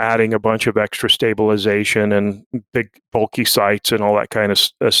 adding a bunch of extra stabilization and big bulky sights and all that kind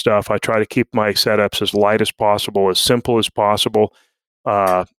of stuff. I try to keep my setups as light as possible, as simple as possible.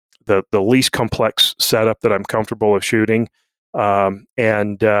 The least complex setup that I'm comfortable of shooting, and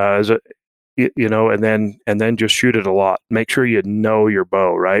then just shoot it a lot. Make sure you know your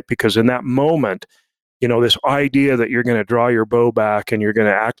bow, right? Because in that moment, this idea that you're going to draw your bow back and you're going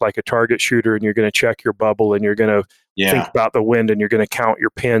to act like a target shooter and you're going to check your bubble and you're going to think about the wind and you're going to count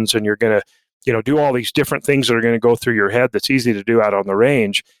your pins and you're going to, do all these different things that are going to go through your head that's easy to do out on the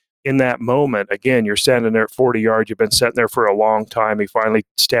range. In that moment, again, you're standing there at 40 yards. You've been sitting there for a long time. He finally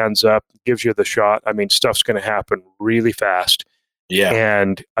stands up, gives you the shot. I mean, stuff's going to happen really fast. Yeah.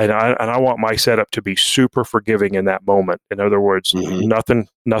 And I want my setup to be super forgiving in that moment. In other words, nothing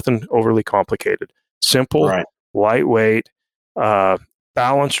overly complicated. Simple, right. Lightweight,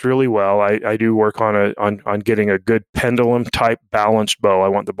 balanced really well. I do work on getting a good pendulum type balanced bow. I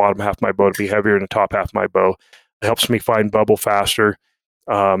want the bottom half of my bow to be heavier than the top half of my bow. It helps me find bubble faster.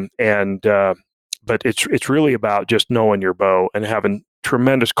 But it's really about just knowing your bow and having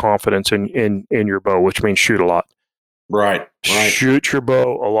tremendous confidence in your bow, which means shoot a lot. Right. Shoot your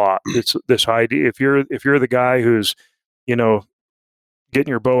bow a lot. It's this idea. If you're the guy who's, getting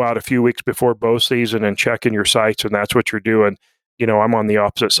your bow out a few weeks before bow season and checking your sights, and that's what you're doing, I'm on the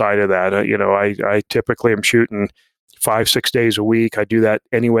opposite side of that. I typically am shooting 5-6 days a week. I do that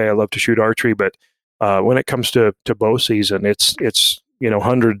anyway. I love to shoot archery, but when it comes to bow season, it's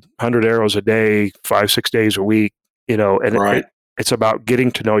 100 arrows a day, 5-6 days a week, and it's about getting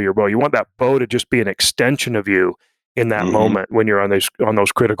to know your bow. You want that bow to just be an extension of you in that moment when you're on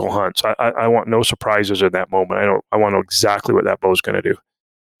those critical hunts. I want no surprises in that moment. I want to know exactly what that bow is going to do.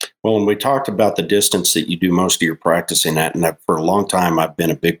 Well, and we talked about the distance that you do most of your practicing at, and for a long time, I've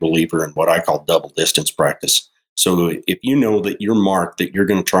been a big believer in what I call double distance practice. So if you know that your mark that you're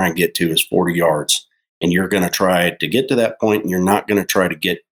going to try and get to is 40 yards, and you're going to try to get to that point, and you're not going to try to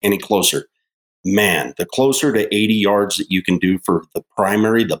get any closer, man, the closer to 80 yards that you can do for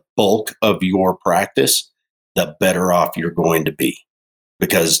the bulk of your practice, the better off you're going to be.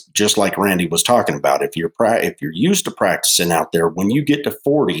 Because just like Randy was talking about, if you're used to practicing out there, when you get to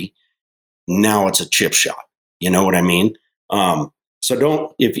 40, now it's a chip shot. You know what I mean? So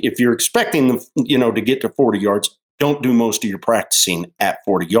don't, if you're expecting to get to 40 yards, don't do most of your practicing at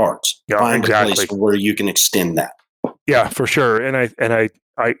 40 yards. Yeah, Find exactly. a place where you can extend that. Yeah, for sure. And I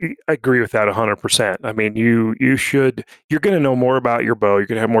agree with that 100%. I mean, you're going to know more about your bow. You're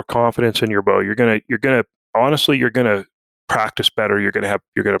going to have more confidence in your bow. You're going to practice better. You're going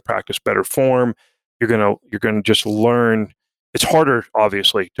to practice better form. You're going to just learn. It's harder,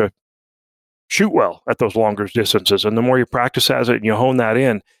 obviously, to shoot well at those longer distances. And the more you practice as it and you hone that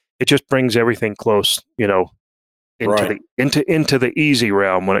in, it just brings everything close, into the easy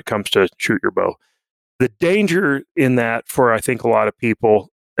realm when it comes to shoot your bow. The danger in that for, I think, a lot of people,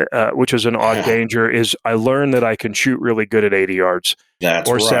 which is an odd danger, is I learned that I can shoot really good at 80 yards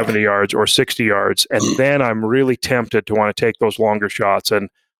or 70 yards or 60 yards. And then I'm really tempted to want to take those longer shots. And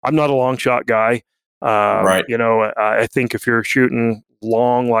I'm not a long shot guy. I think if you're shooting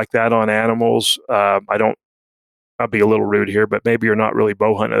long like that on animals, I'll be a little rude here, but maybe you're not really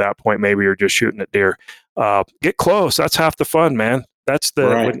bow hunting at that point. Maybe you're just shooting at deer. Get close. That's half the fun, man. That's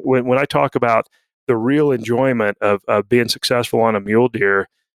when I talk about the real enjoyment of being successful on a mule deer,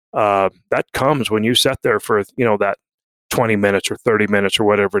 that comes when you sit there for that 20 minutes or 30 minutes or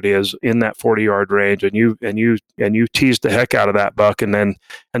whatever it is in that 40-yard range, and you teased the heck out of that buck, and then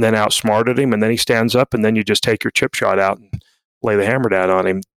outsmarted him, and then he stands up, and then you just take your chip shot out and lay the hammer down on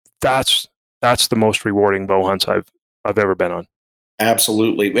him. That's the most rewarding bow hunts I've ever been on.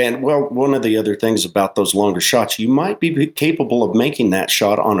 Absolutely. And well, one of the other things about those longer shots, you might be capable of making that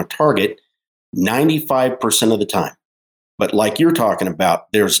shot on a target 95% of the time. But like you're talking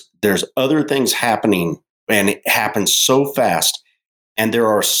about, there's other things happening, and it happens so fast. And there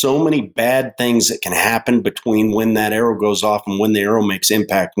are so many bad things that can happen between when that arrow goes off and when the arrow makes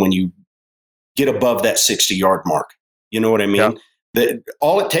impact when you get above that 60-yard mark. You know what I mean? Yeah.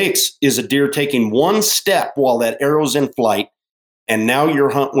 All it takes is a deer taking one step while that arrow's in flight, And now your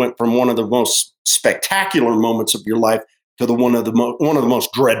hunt went from one of the most spectacular moments of your life to one of the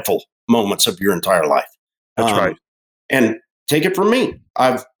most dreadful moments of your entire life. That's right. And take it from me,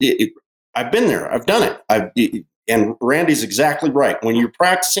 I've been there, I've done it. And Randy's exactly right. When you're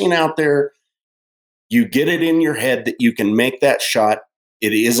practicing out there, you get it in your head that you can make that shot.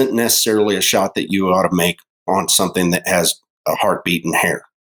 It isn't necessarily a shot that you ought to make on something that has a heartbeat and hair.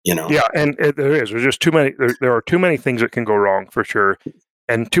 Yeah, and there's just too many. There are too many things that can go wrong for sure,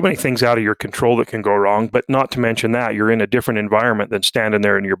 and too many things out of your control that can go wrong. But not to mention that you're in a different environment than standing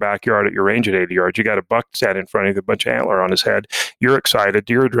there in your backyard at your range at 80 yards. You got a buck standing in front of you with a bunch of antler on his head. You're excited.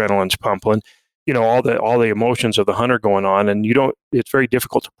 Your adrenaline's pumping. All the emotions of the hunter going on, and it's very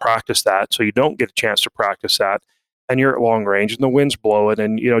difficult to practice that. So you don't get a chance to practice that, and you're at long range, and the wind's blowing,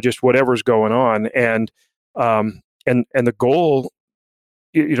 and just whatever's going on, and the goal.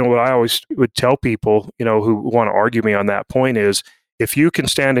 What I always would tell people, who want to argue me on that point is, if you can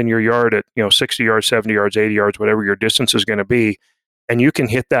stand in your yard at 60 yards, 70 yards, 80 yards, whatever your distance is going to be, and you can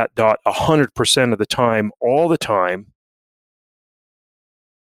hit that dot 100% of the time, all the time,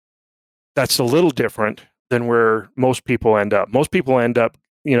 that's a little different than where most people end up. Most people end up,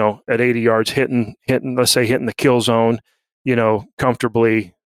 at 80 yards hitting, let's say hitting the kill zone,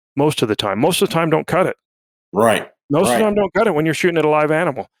 comfortably most of the time. Most of the time don't cut it. Right. Most of the time don't cut it when you're shooting at a live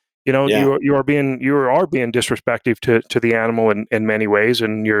animal. You are being disrespectful to the animal in many ways,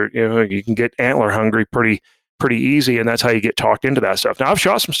 and you can get antler hungry pretty easy, and that's how you get talked into that stuff. Now, I've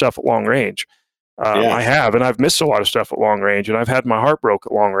shot some stuff at long range. I have, and I've missed a lot of stuff at long range, and I've had my heart broke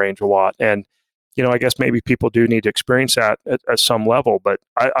at long range a lot. And I guess maybe people do need to experience that at some level. But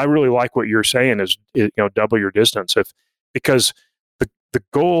I really like what you're saying is double your distance because the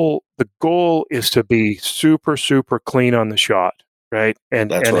goal is to be super, super clean on the shot, right?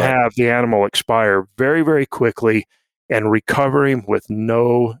 And have the animal expire very, very quickly and recover him with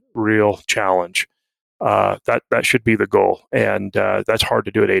no real challenge. That should be the goal, and that's hard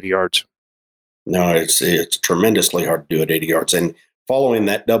to do at 80 yards. No, it's tremendously hard to do at 80 yards. And following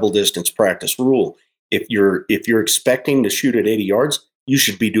that double distance practice rule, if you're expecting to shoot at 80 yards, you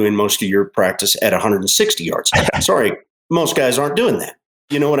should be doing most of your practice at 160 yards. Sorry, most guys aren't doing that.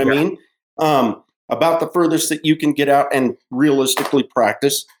 You know what I mean? About the furthest that you can get out and realistically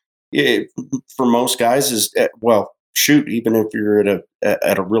practice for most guys is, shoot, even if you're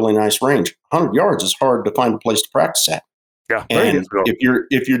at a really nice range, 100 yards is hard to find a place to practice at. Yeah, and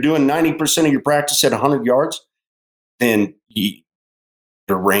if you're doing 90% of your practice at 100 yards, then the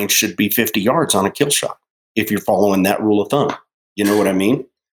range should be 50 yards on a kill shot if you're following that rule of thumb. You know what I mean?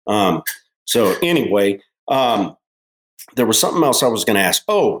 So anyway, there was something else I was going to ask.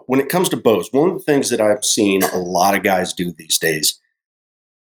 Oh, when it comes to bows, one of the things that I've seen a lot of guys do these days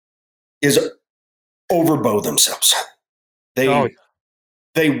is overbow themselves. They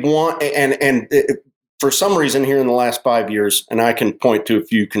want, and for some reason here in the last 5 years, and I can point to a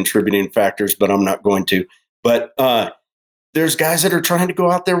few contributing factors, but I'm not going to, but there's guys that are trying to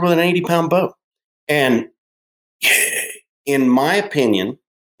go out there with an 80-pound bow. And in my opinion,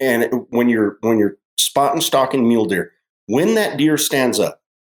 and when you're spot and stalking mule deer, when that deer stands up,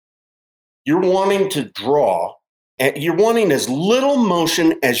 you're wanting to draw, and you're wanting as little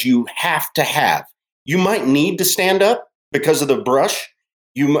motion as you have to have. You might need to stand up because of the brush.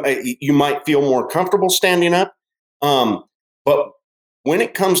 You might feel more comfortable standing up. But when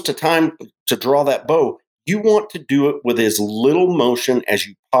it comes to time to draw that bow, you want to do it with as little motion as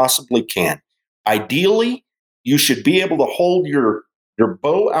you possibly can. Ideally, you should be able to hold your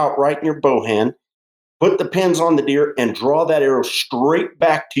bow outright in your bow hand, put the pins on the deer, and draw that arrow straight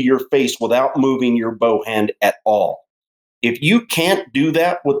back to your face without moving your bow hand at all. If you can't do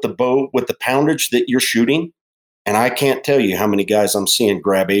that with the bow, with the poundage that you're shooting, and I can't tell you how many guys I'm seeing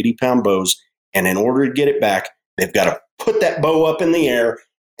grab 80-pound bows, and in order to get it back, they've got to put that bow up in the air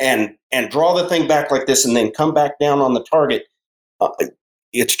and draw the thing back like this and then come back down on the target.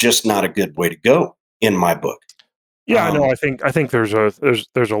 It's just not a good way to go in my book. Yeah, no, I think there's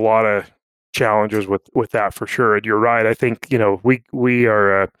a lot of challenges with that for sure. And you're right. I think we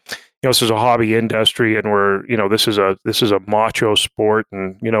are this is a hobby industry, and we're this is a macho sport,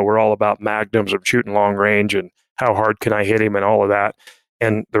 and we're all about magnums of shooting long range and how hard can I hit him and all of that.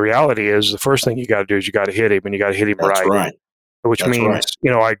 And the reality is, the first thing you got to do is you got to hit him, and you got to hit him That's right. Which means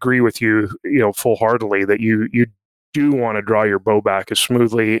I agree with you full-heartedly that you do want to draw your bow back as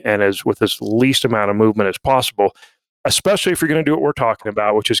smoothly and with as least amount of movement as possible, especially if you're going to do what we're talking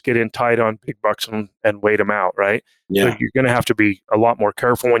about, which is get in tight on big bucks and wait them out, right? Yeah. So you're going to have to be a lot more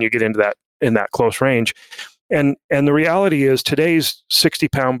careful when you get into that close range. And the reality is, today's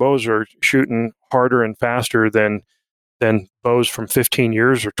 60-pound bows are shooting harder and faster than than bows from 15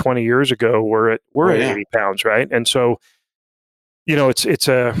 years or 20 years ago were at Oh, yeah. 80 pounds, right? And so,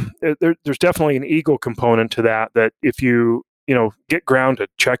 there's definitely an ego component to that. That if you get grounded,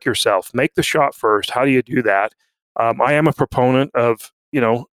 check yourself, make the shot first. How do you do that? I am a proponent of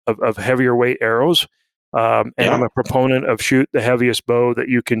of heavier weight arrows, and Yeah. I'm a proponent of shoot the heaviest bow that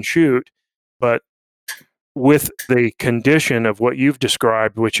you can shoot, but with the condition of what you've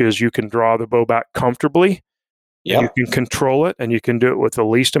described, which is you can draw the bow back comfortably, and you Yep. can control it, and you can do it with the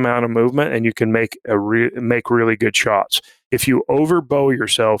least amount of movement, and you can make make really good shots. If you overbow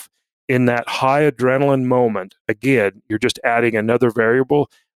yourself in that high adrenaline moment, again, you're just adding another variable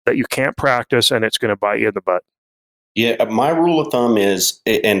that you can't practice, and it's going to bite you in the butt. Yeah, my rule of thumb is,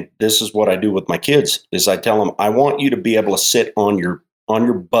 and this is what I do with my kids, is I tell them I want you to be able to sit on your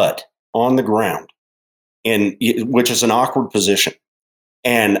butt on the ground, and which is an awkward position.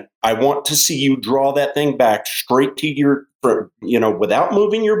 And I want to see you draw that thing back straight to without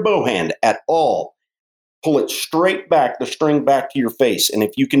moving your bow hand at all. Pull it straight back, the string back to your face. And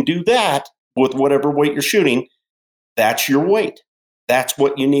if you can do that with whatever weight you're shooting, that's your weight. That's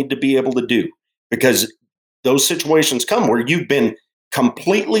what you need to be able to do, because those situations come where you've been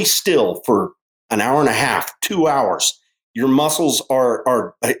completely still for an hour and a half, 2 hours. Your muscles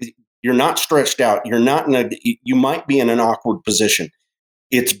are you're not stretched out. You might be in an awkward position.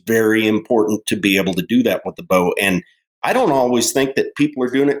 It's very important to be able to do that with the bow. And I don't always think that people are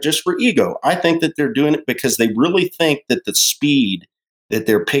doing it just for ego. I think that they're doing it because they really think that the speed that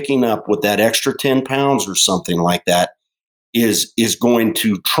they're picking up with that extra 10 pounds or something like that is going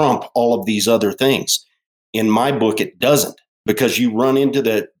to trump all of these other things. In my book, it doesn't, because you run into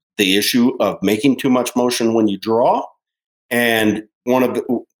the issue of making too much motion when you draw. And one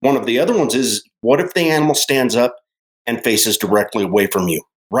of the other ones is, what if the animal stands up and faces directly away from you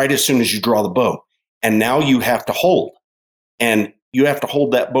right as soon as you draw the bow? And now you have to hold. And you have to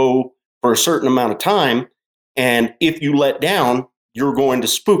hold that bow for a certain amount of time. And if you let down, you're going to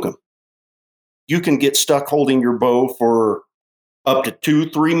spook them. You can get stuck holding your bow for up to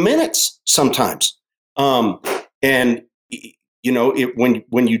 2-3 minutes sometimes. And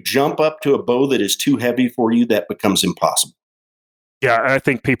when you jump up to a bow that is too heavy for you, that becomes impossible. Yeah, and I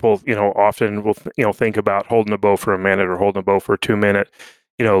think people, often will, think about holding a bow for a minute or holding a bow for 2 minutes,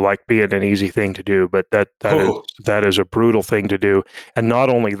 like being an easy thing to do. But that is a brutal thing to do. And not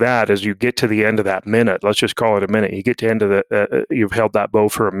only that, as you get to the end of that minute, let's just call it a minute. You get to the end of you've held that bow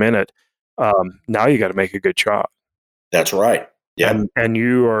for a minute. Now you got to make a good shot. That's right. Yeah. And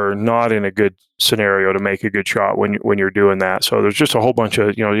you are not in a good scenario to make a good shot when you're doing that. So there's just a whole bunch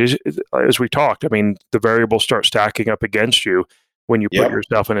of, as we talked, I mean, the variables start stacking up against you when you put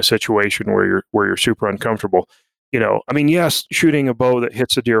yourself in a situation where you're super uncomfortable. I mean, yes, shooting a bow that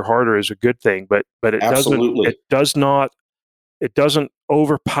hits a deer harder is a good thing, but it Absolutely. it doesn't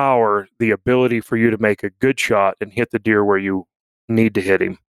overpower the ability for you to make a good shot and hit the deer where you need to hit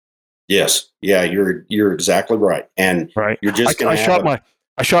him. Yes. Yeah, you're exactly right. And right. You're just going to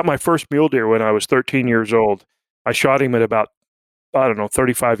I shot my first mule deer when I was 13 years old. I shot him at about, I don't know,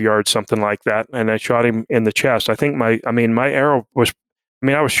 35 yards, something like that. And I shot him in the chest. I think my arrow was,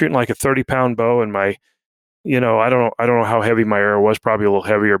 I was shooting like a 30-pound bow, and my, I don't know how heavy my arrow was, probably a little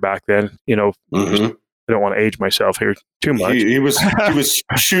heavier back then, Mm-hmm. I don't want to age myself here too much. He was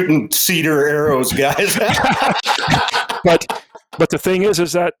shooting cedar arrows, guys. But the thing is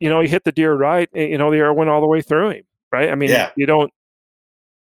that, he hit the deer right, the arrow went all the way through him, right? I mean, you don't,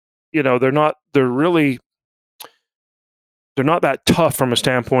 they're not that tough from a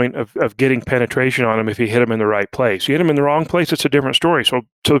standpoint of getting penetration on them if you hit them in the right place. You hit them in the wrong place, it's a different story. So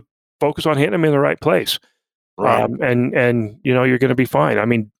focus on hitting them in the right place. Right. And you're going to be fine. I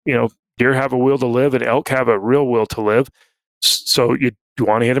mean, deer have a will to live, and elk have a real will to live. So you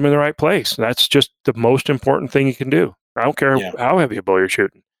want to hit them in the right place. That's just the most important thing you can do. I don't care how heavy a bow you're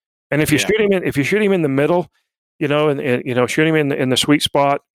shooting. And if you shoot him in the middle, and shoot him in the sweet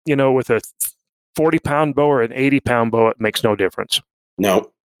spot, with a 40-pound bow or an 80-pound bow, it makes no difference.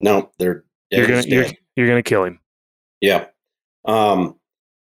 No, you're gonna kill him. Yeah.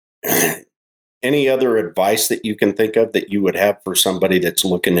 Any other advice that you can think of that you would have for somebody that's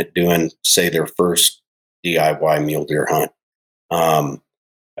looking at doing, say, their first DIY mule deer hunt?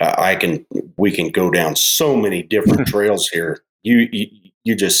 We can go down so many different trails here.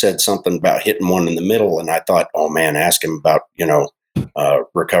 You just said something about hitting one in the middle, and I thought, oh man, ask him about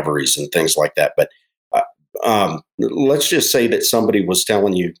recoveries and things like that. But let's just say that somebody was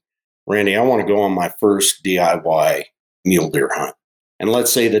telling you, Randy, I want to go on my first DIY mule deer hunt, and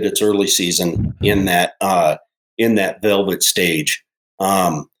let's say that it's early season in that velvet stage.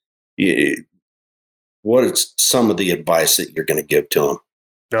 what is some of the advice that you're going to give to them?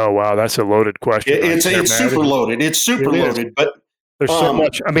 Oh, wow. That's a loaded question. It's super loaded. It's super loaded, but there's so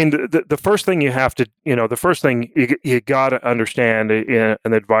much. I mean, the first thing you have to, the first thing you got to understand, and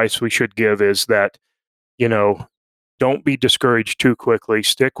advice we should give is that, don't be discouraged too quickly.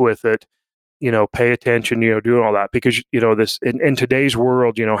 Stick with it. Pay attention. Doing all that, because this in today's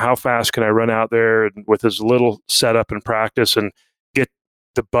world, how fast can I run out there and with as little setup and practice and get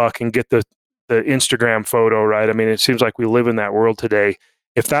the buck and get the Instagram photo, right? I mean, it seems like we live in that world today.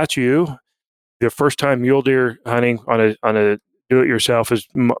 If that's you, the first time mule deer hunting on a do it yourself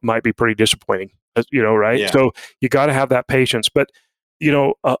might be pretty disappointing, right? Yeah. So you got to have that patience. But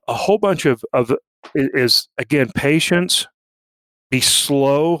a whole bunch of is again patience. Be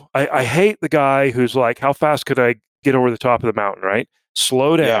slow. I hate the guy who's like, how fast could I get over the top of the mountain? Right?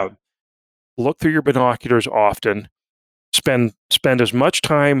 Slow down. Yeah. Look through your binoculars often. Spend as much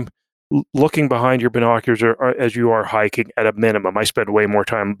time looking behind your binoculars as you are hiking at a minimum. I spend way more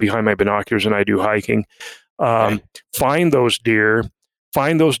time behind my binoculars than I do hiking. Find those deer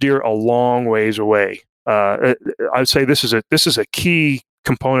a long ways away. I'd say this is a key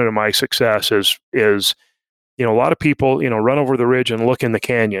component of my success is a lot of people, run over the ridge and look in the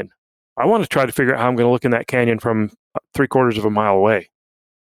canyon. I want to try to figure out how I'm going to look in that canyon from 3/4 of a mile away.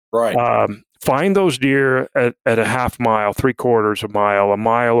 Right. Find those deer at a half mile, 3/4 of a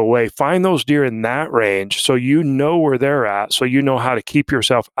mile away. Find those deer in that range so you know where they're at, so you know how to keep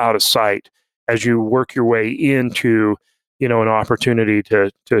yourself out of sight as you work your way into, an opportunity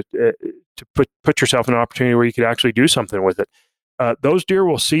to put yourself in an opportunity where you could actually do something with it. Those deer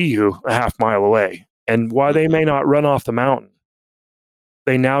will see you a half mile away, and while they may not run off the mountain,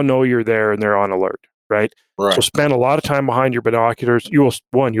 they now know you're there and they're on alert. Right. So spend a lot of time behind your binoculars. You'll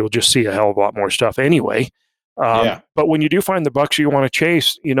just see a hell of a lot more stuff anyway. But when you do find the bucks you want to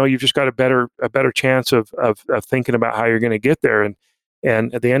chase, you've just got a better chance of thinking about how you're going to get there.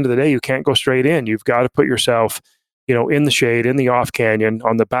 And at the end of the day, you can't go straight in. You've got to put yourself, in the shade, in the off canyon,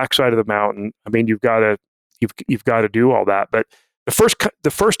 on the backside of the mountain. I mean, you've got to do all that. But the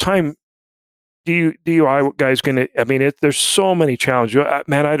first time DUI guy's going to. I mean, there's so many challenges.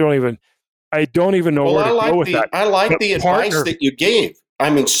 Man, I don't even know where to go with that. I like the advice that you gave. I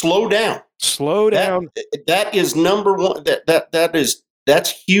mean, slow down. Slow down. That is number one.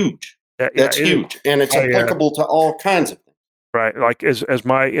 That's huge. That's huge, and it's applicable to all kinds of things. Right. Like as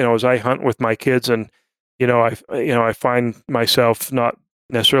I hunt with my kids, and I find myself not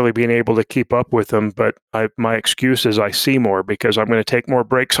necessarily being able to keep up with them, but my excuse is I see more because I'm going to take more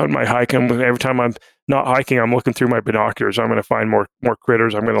breaks on my hike. And every time I'm not hiking, I'm looking through my binoculars. I'm going to find more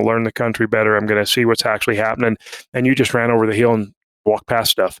critters. I'm going to learn the country better. I'm going to see what's actually happening. And you just ran over the hill and walked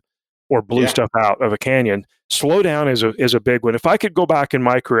past stuff or blew stuff out of a canyon. Slow down is a big one. If I could go back in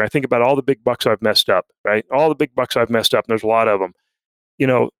my career, I think about all the big bucks I've messed up, right? All the big bucks I've messed up, and there's a lot of them.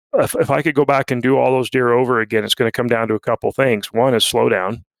 If I could go back and do all those deer over again, it's going to come down to a couple things. One is slow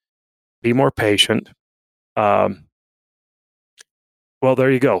down, be more patient. Well,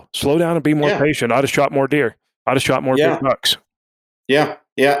 there you go. Slow down and be more patient. I'd have shot more deer. I'd have shot more big bucks. Yeah.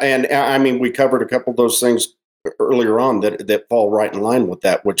 And I mean, we covered a couple of those things earlier on that fall right in line with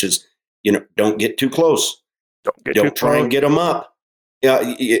that, which is, don't get too close. Don't try and get them up.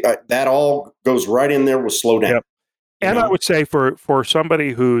 That all goes right in there with slow down. Yep. And I would say for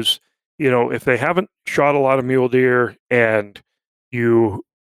somebody who's, if they haven't shot a lot of mule deer and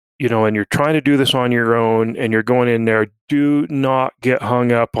and you're trying to do this on your own and you're going in there, do not get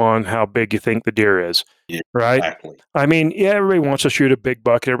hung up on how big you think the deer is. Yeah, right? Exactly. I mean, everybody wants to shoot a big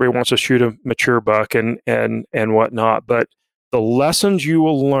buck, and everybody wants to shoot a mature buck and whatnot. But the lessons you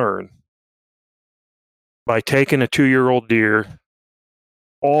will learn by taking a 2-year-old deer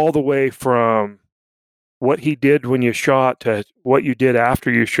all the way from what he did when you shot to what you did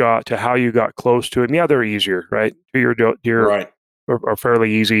after you shot to how you got close to him. Yeah, they're easier, right? 2-year deer are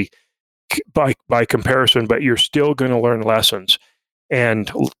fairly easy by comparison, but you're still going to learn lessons.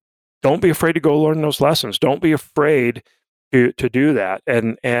 And don't be afraid to go learn those lessons. Don't be afraid to do that.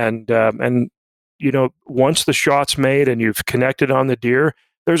 And once the shot's made and you've connected on the deer,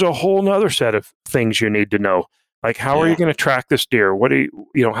 there's a whole nother set of things you need to know. Like, how are you going to track this deer? What do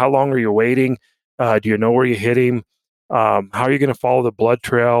how long are you waiting? Do you know where you hit him? How are you going to follow the blood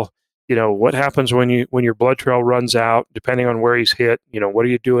trail? What happens when your blood trail runs out, depending on where he's hit? What are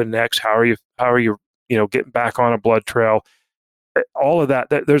you doing next? How are you getting back on a blood trail? All of that.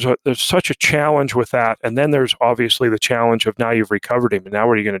 There's such a challenge with that. And then there's obviously the challenge of now you've recovered him, and now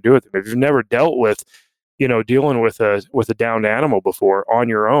what are you going to do with him? If you've never dealt with, dealing with a downed animal before on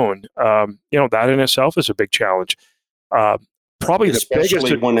your own, that in itself is a big challenge. probably the biggest,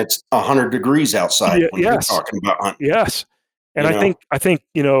 especially when it's 100 degrees outside when you're yes, talking about hunting. yes. And You I think,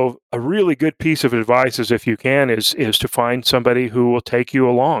 a really good piece of advice is, if you can, is to find somebody who will take you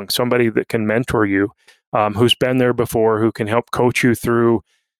along, somebody that can mentor you, who's been there before, who can help coach you through,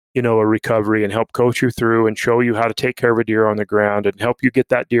 a recovery, and help coach you through and show you how to take care of a deer on the ground and help you get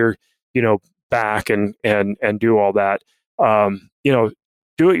that deer, back and do all that.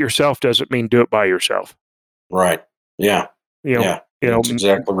 Do it yourself doesn't mean do it by yourself. Right. Yeah. You know, Yeah. That's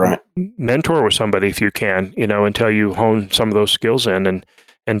exactly right. Mentor with somebody if you can, until you hone some of those skills in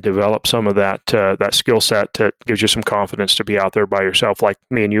and develop some of that that skill set that gives you some confidence to be out there by yourself, like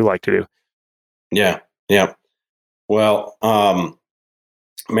me and you like to do. Yeah. Yeah. Well,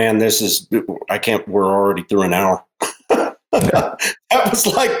 man, we're already through an hour. That was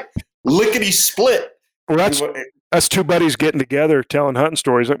like lickety split. Well, that's two buddies getting together telling hunting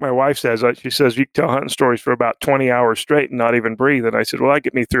stories. Like my wife says, she says, you can tell hunting stories for about 20 hours straight and not even breathe. And I said, well, that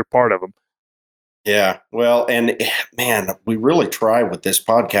get me through part of them. Yeah. Well, and man, we really try with this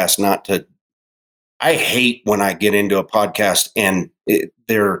podcast not to. I hate when I get into a podcast and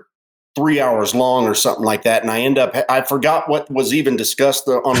they're 3 hours long or something like that. And I forgot what was even discussed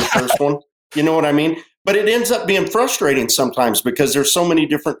on the first one. You know what I mean? But it ends up being frustrating sometimes because there's so many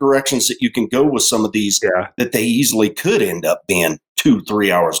different directions that you can go with some of these that they easily could end up being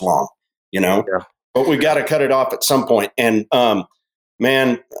 2-3 hours long, Yeah. But we got to cut it off at some point. And,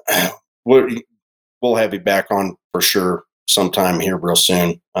 man, we'll have you back on for sure sometime here real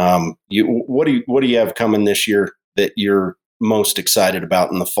soon. What do you have coming this year that you're most excited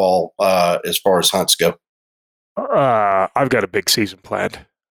about in the fall, as far as hunts go? I've got a big season planned.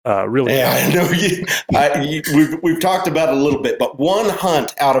 Really? Yeah, I know we've talked about it a little bit, but one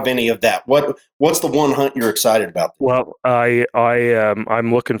hunt out of any of that, what's the one hunt you're excited about? Well,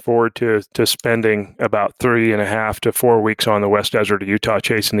 I'm looking forward to spending about 3.5 to 4 weeks on the West Desert of Utah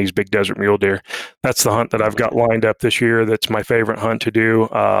chasing these big desert mule deer. That's the hunt that I've got lined up this year. That's my favorite hunt to do.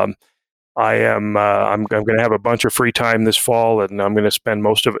 I'm going to have a bunch of free time this fall, and I'm going to spend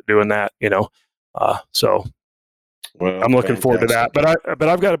most of it doing that. So. Well, I'm looking forward to that, but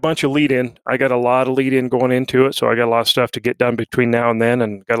I've got a bunch of lead in. I got a lot of lead in going into it, so I got a lot of stuff to get done between now and then,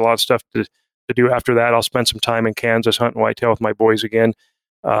 and got a lot of stuff to do after that. I'll spend some time in Kansas hunting whitetail with my boys again,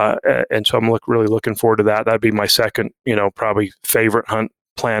 and so I'm really looking forward to that. That'd be my second, probably favorite hunt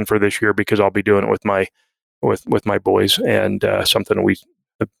plan for this year because I'll be doing it with my boys, and something we've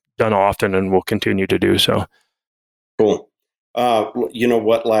done often and will continue to do. So cool. You know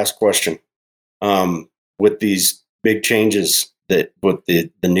what? Last question. With these big changes that with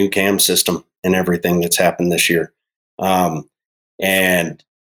the new cam system and everything that's happened this year. And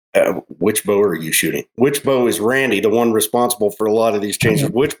which bow are you shooting? Which bow is Randy, the one responsible for a lot of these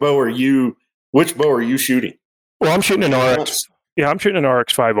changes? Which bow are you shooting? Well, I'm shooting an RX. Yeah, I'm shooting an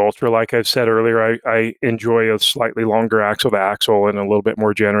RX5 Ultra. Like I've said earlier, I enjoy a slightly longer axle to axle and a little bit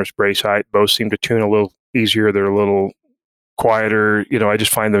more generous brace height. Bows seem to tune a little easier. They're a little quieter. I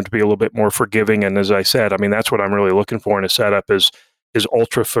just find them to be a little bit more forgiving. And as I said, that's what I'm really looking for in a setup is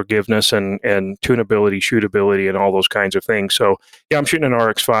ultra forgiveness and tunability, shootability, and all those kinds of things. So yeah, I'm shooting an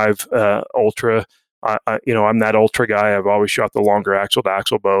RX5 Ultra. I'm that Ultra guy. I've always shot the longer axle to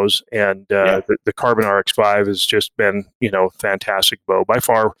axle bows, and the Carbon RX5 has just been fantastic bow, by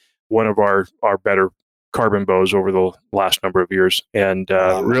far one of our better carbon bows over the last number of years, and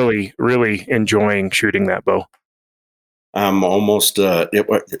really enjoying shooting that bow. I'm almost I'm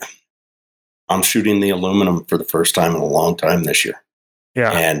shooting the aluminum for the first time in a long time this year.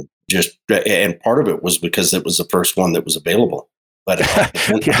 Yeah. And part of it was because it was the first one that was available. But it's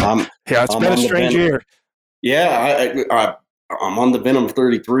been a strange year. Yeah, I'm on the Venom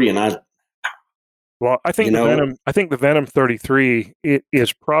 33, and I think the Venom 33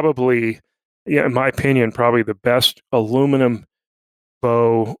 is probably, in my opinion, probably the best aluminum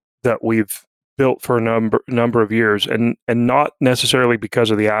bow that we've built for a number of years, and not necessarily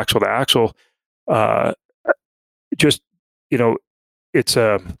because of the axle to axle.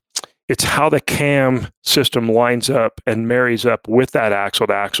 It's how the cam system lines up and marries up with that axle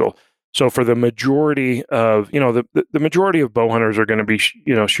to axle. So for the majority of the majority of bow hunters are going to be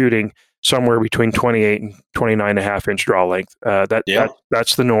shooting somewhere between 28 and 29.5 inch draw length.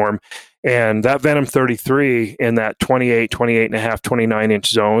 That's the norm. And that Venom 33 in that 28, 28.5, 29 inch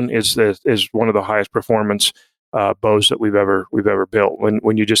zone is one of the highest performance bows that we've ever built.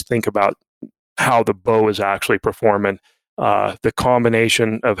 When you just think about how the bow is actually performing, the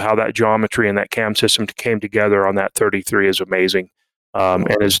combination of how that geometry and that cam system came together on that 33 is amazing, and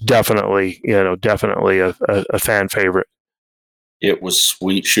is definitely a fan favorite. It was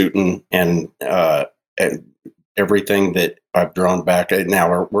sweet shooting, and everything that I've drawn back.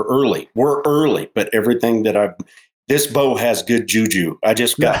 Now we're early. We're early, but everything that this bow has good juju. I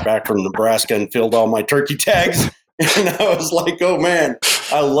just got back from Nebraska and filled all my turkey tags, and I was like, "Oh man,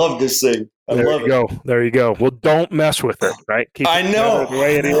 I love this thing. I love it." There you go. Well, don't mess with it, right? Keep it the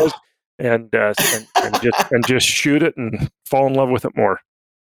way it is, and just shoot it and fall in love with it more.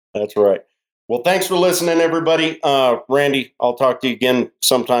 That's right. Well, thanks for listening, everybody. Randy, I'll talk to you again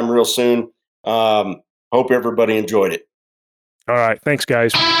sometime real soon. Hope everybody enjoyed it. All right. Thanks,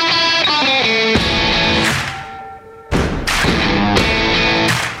 guys.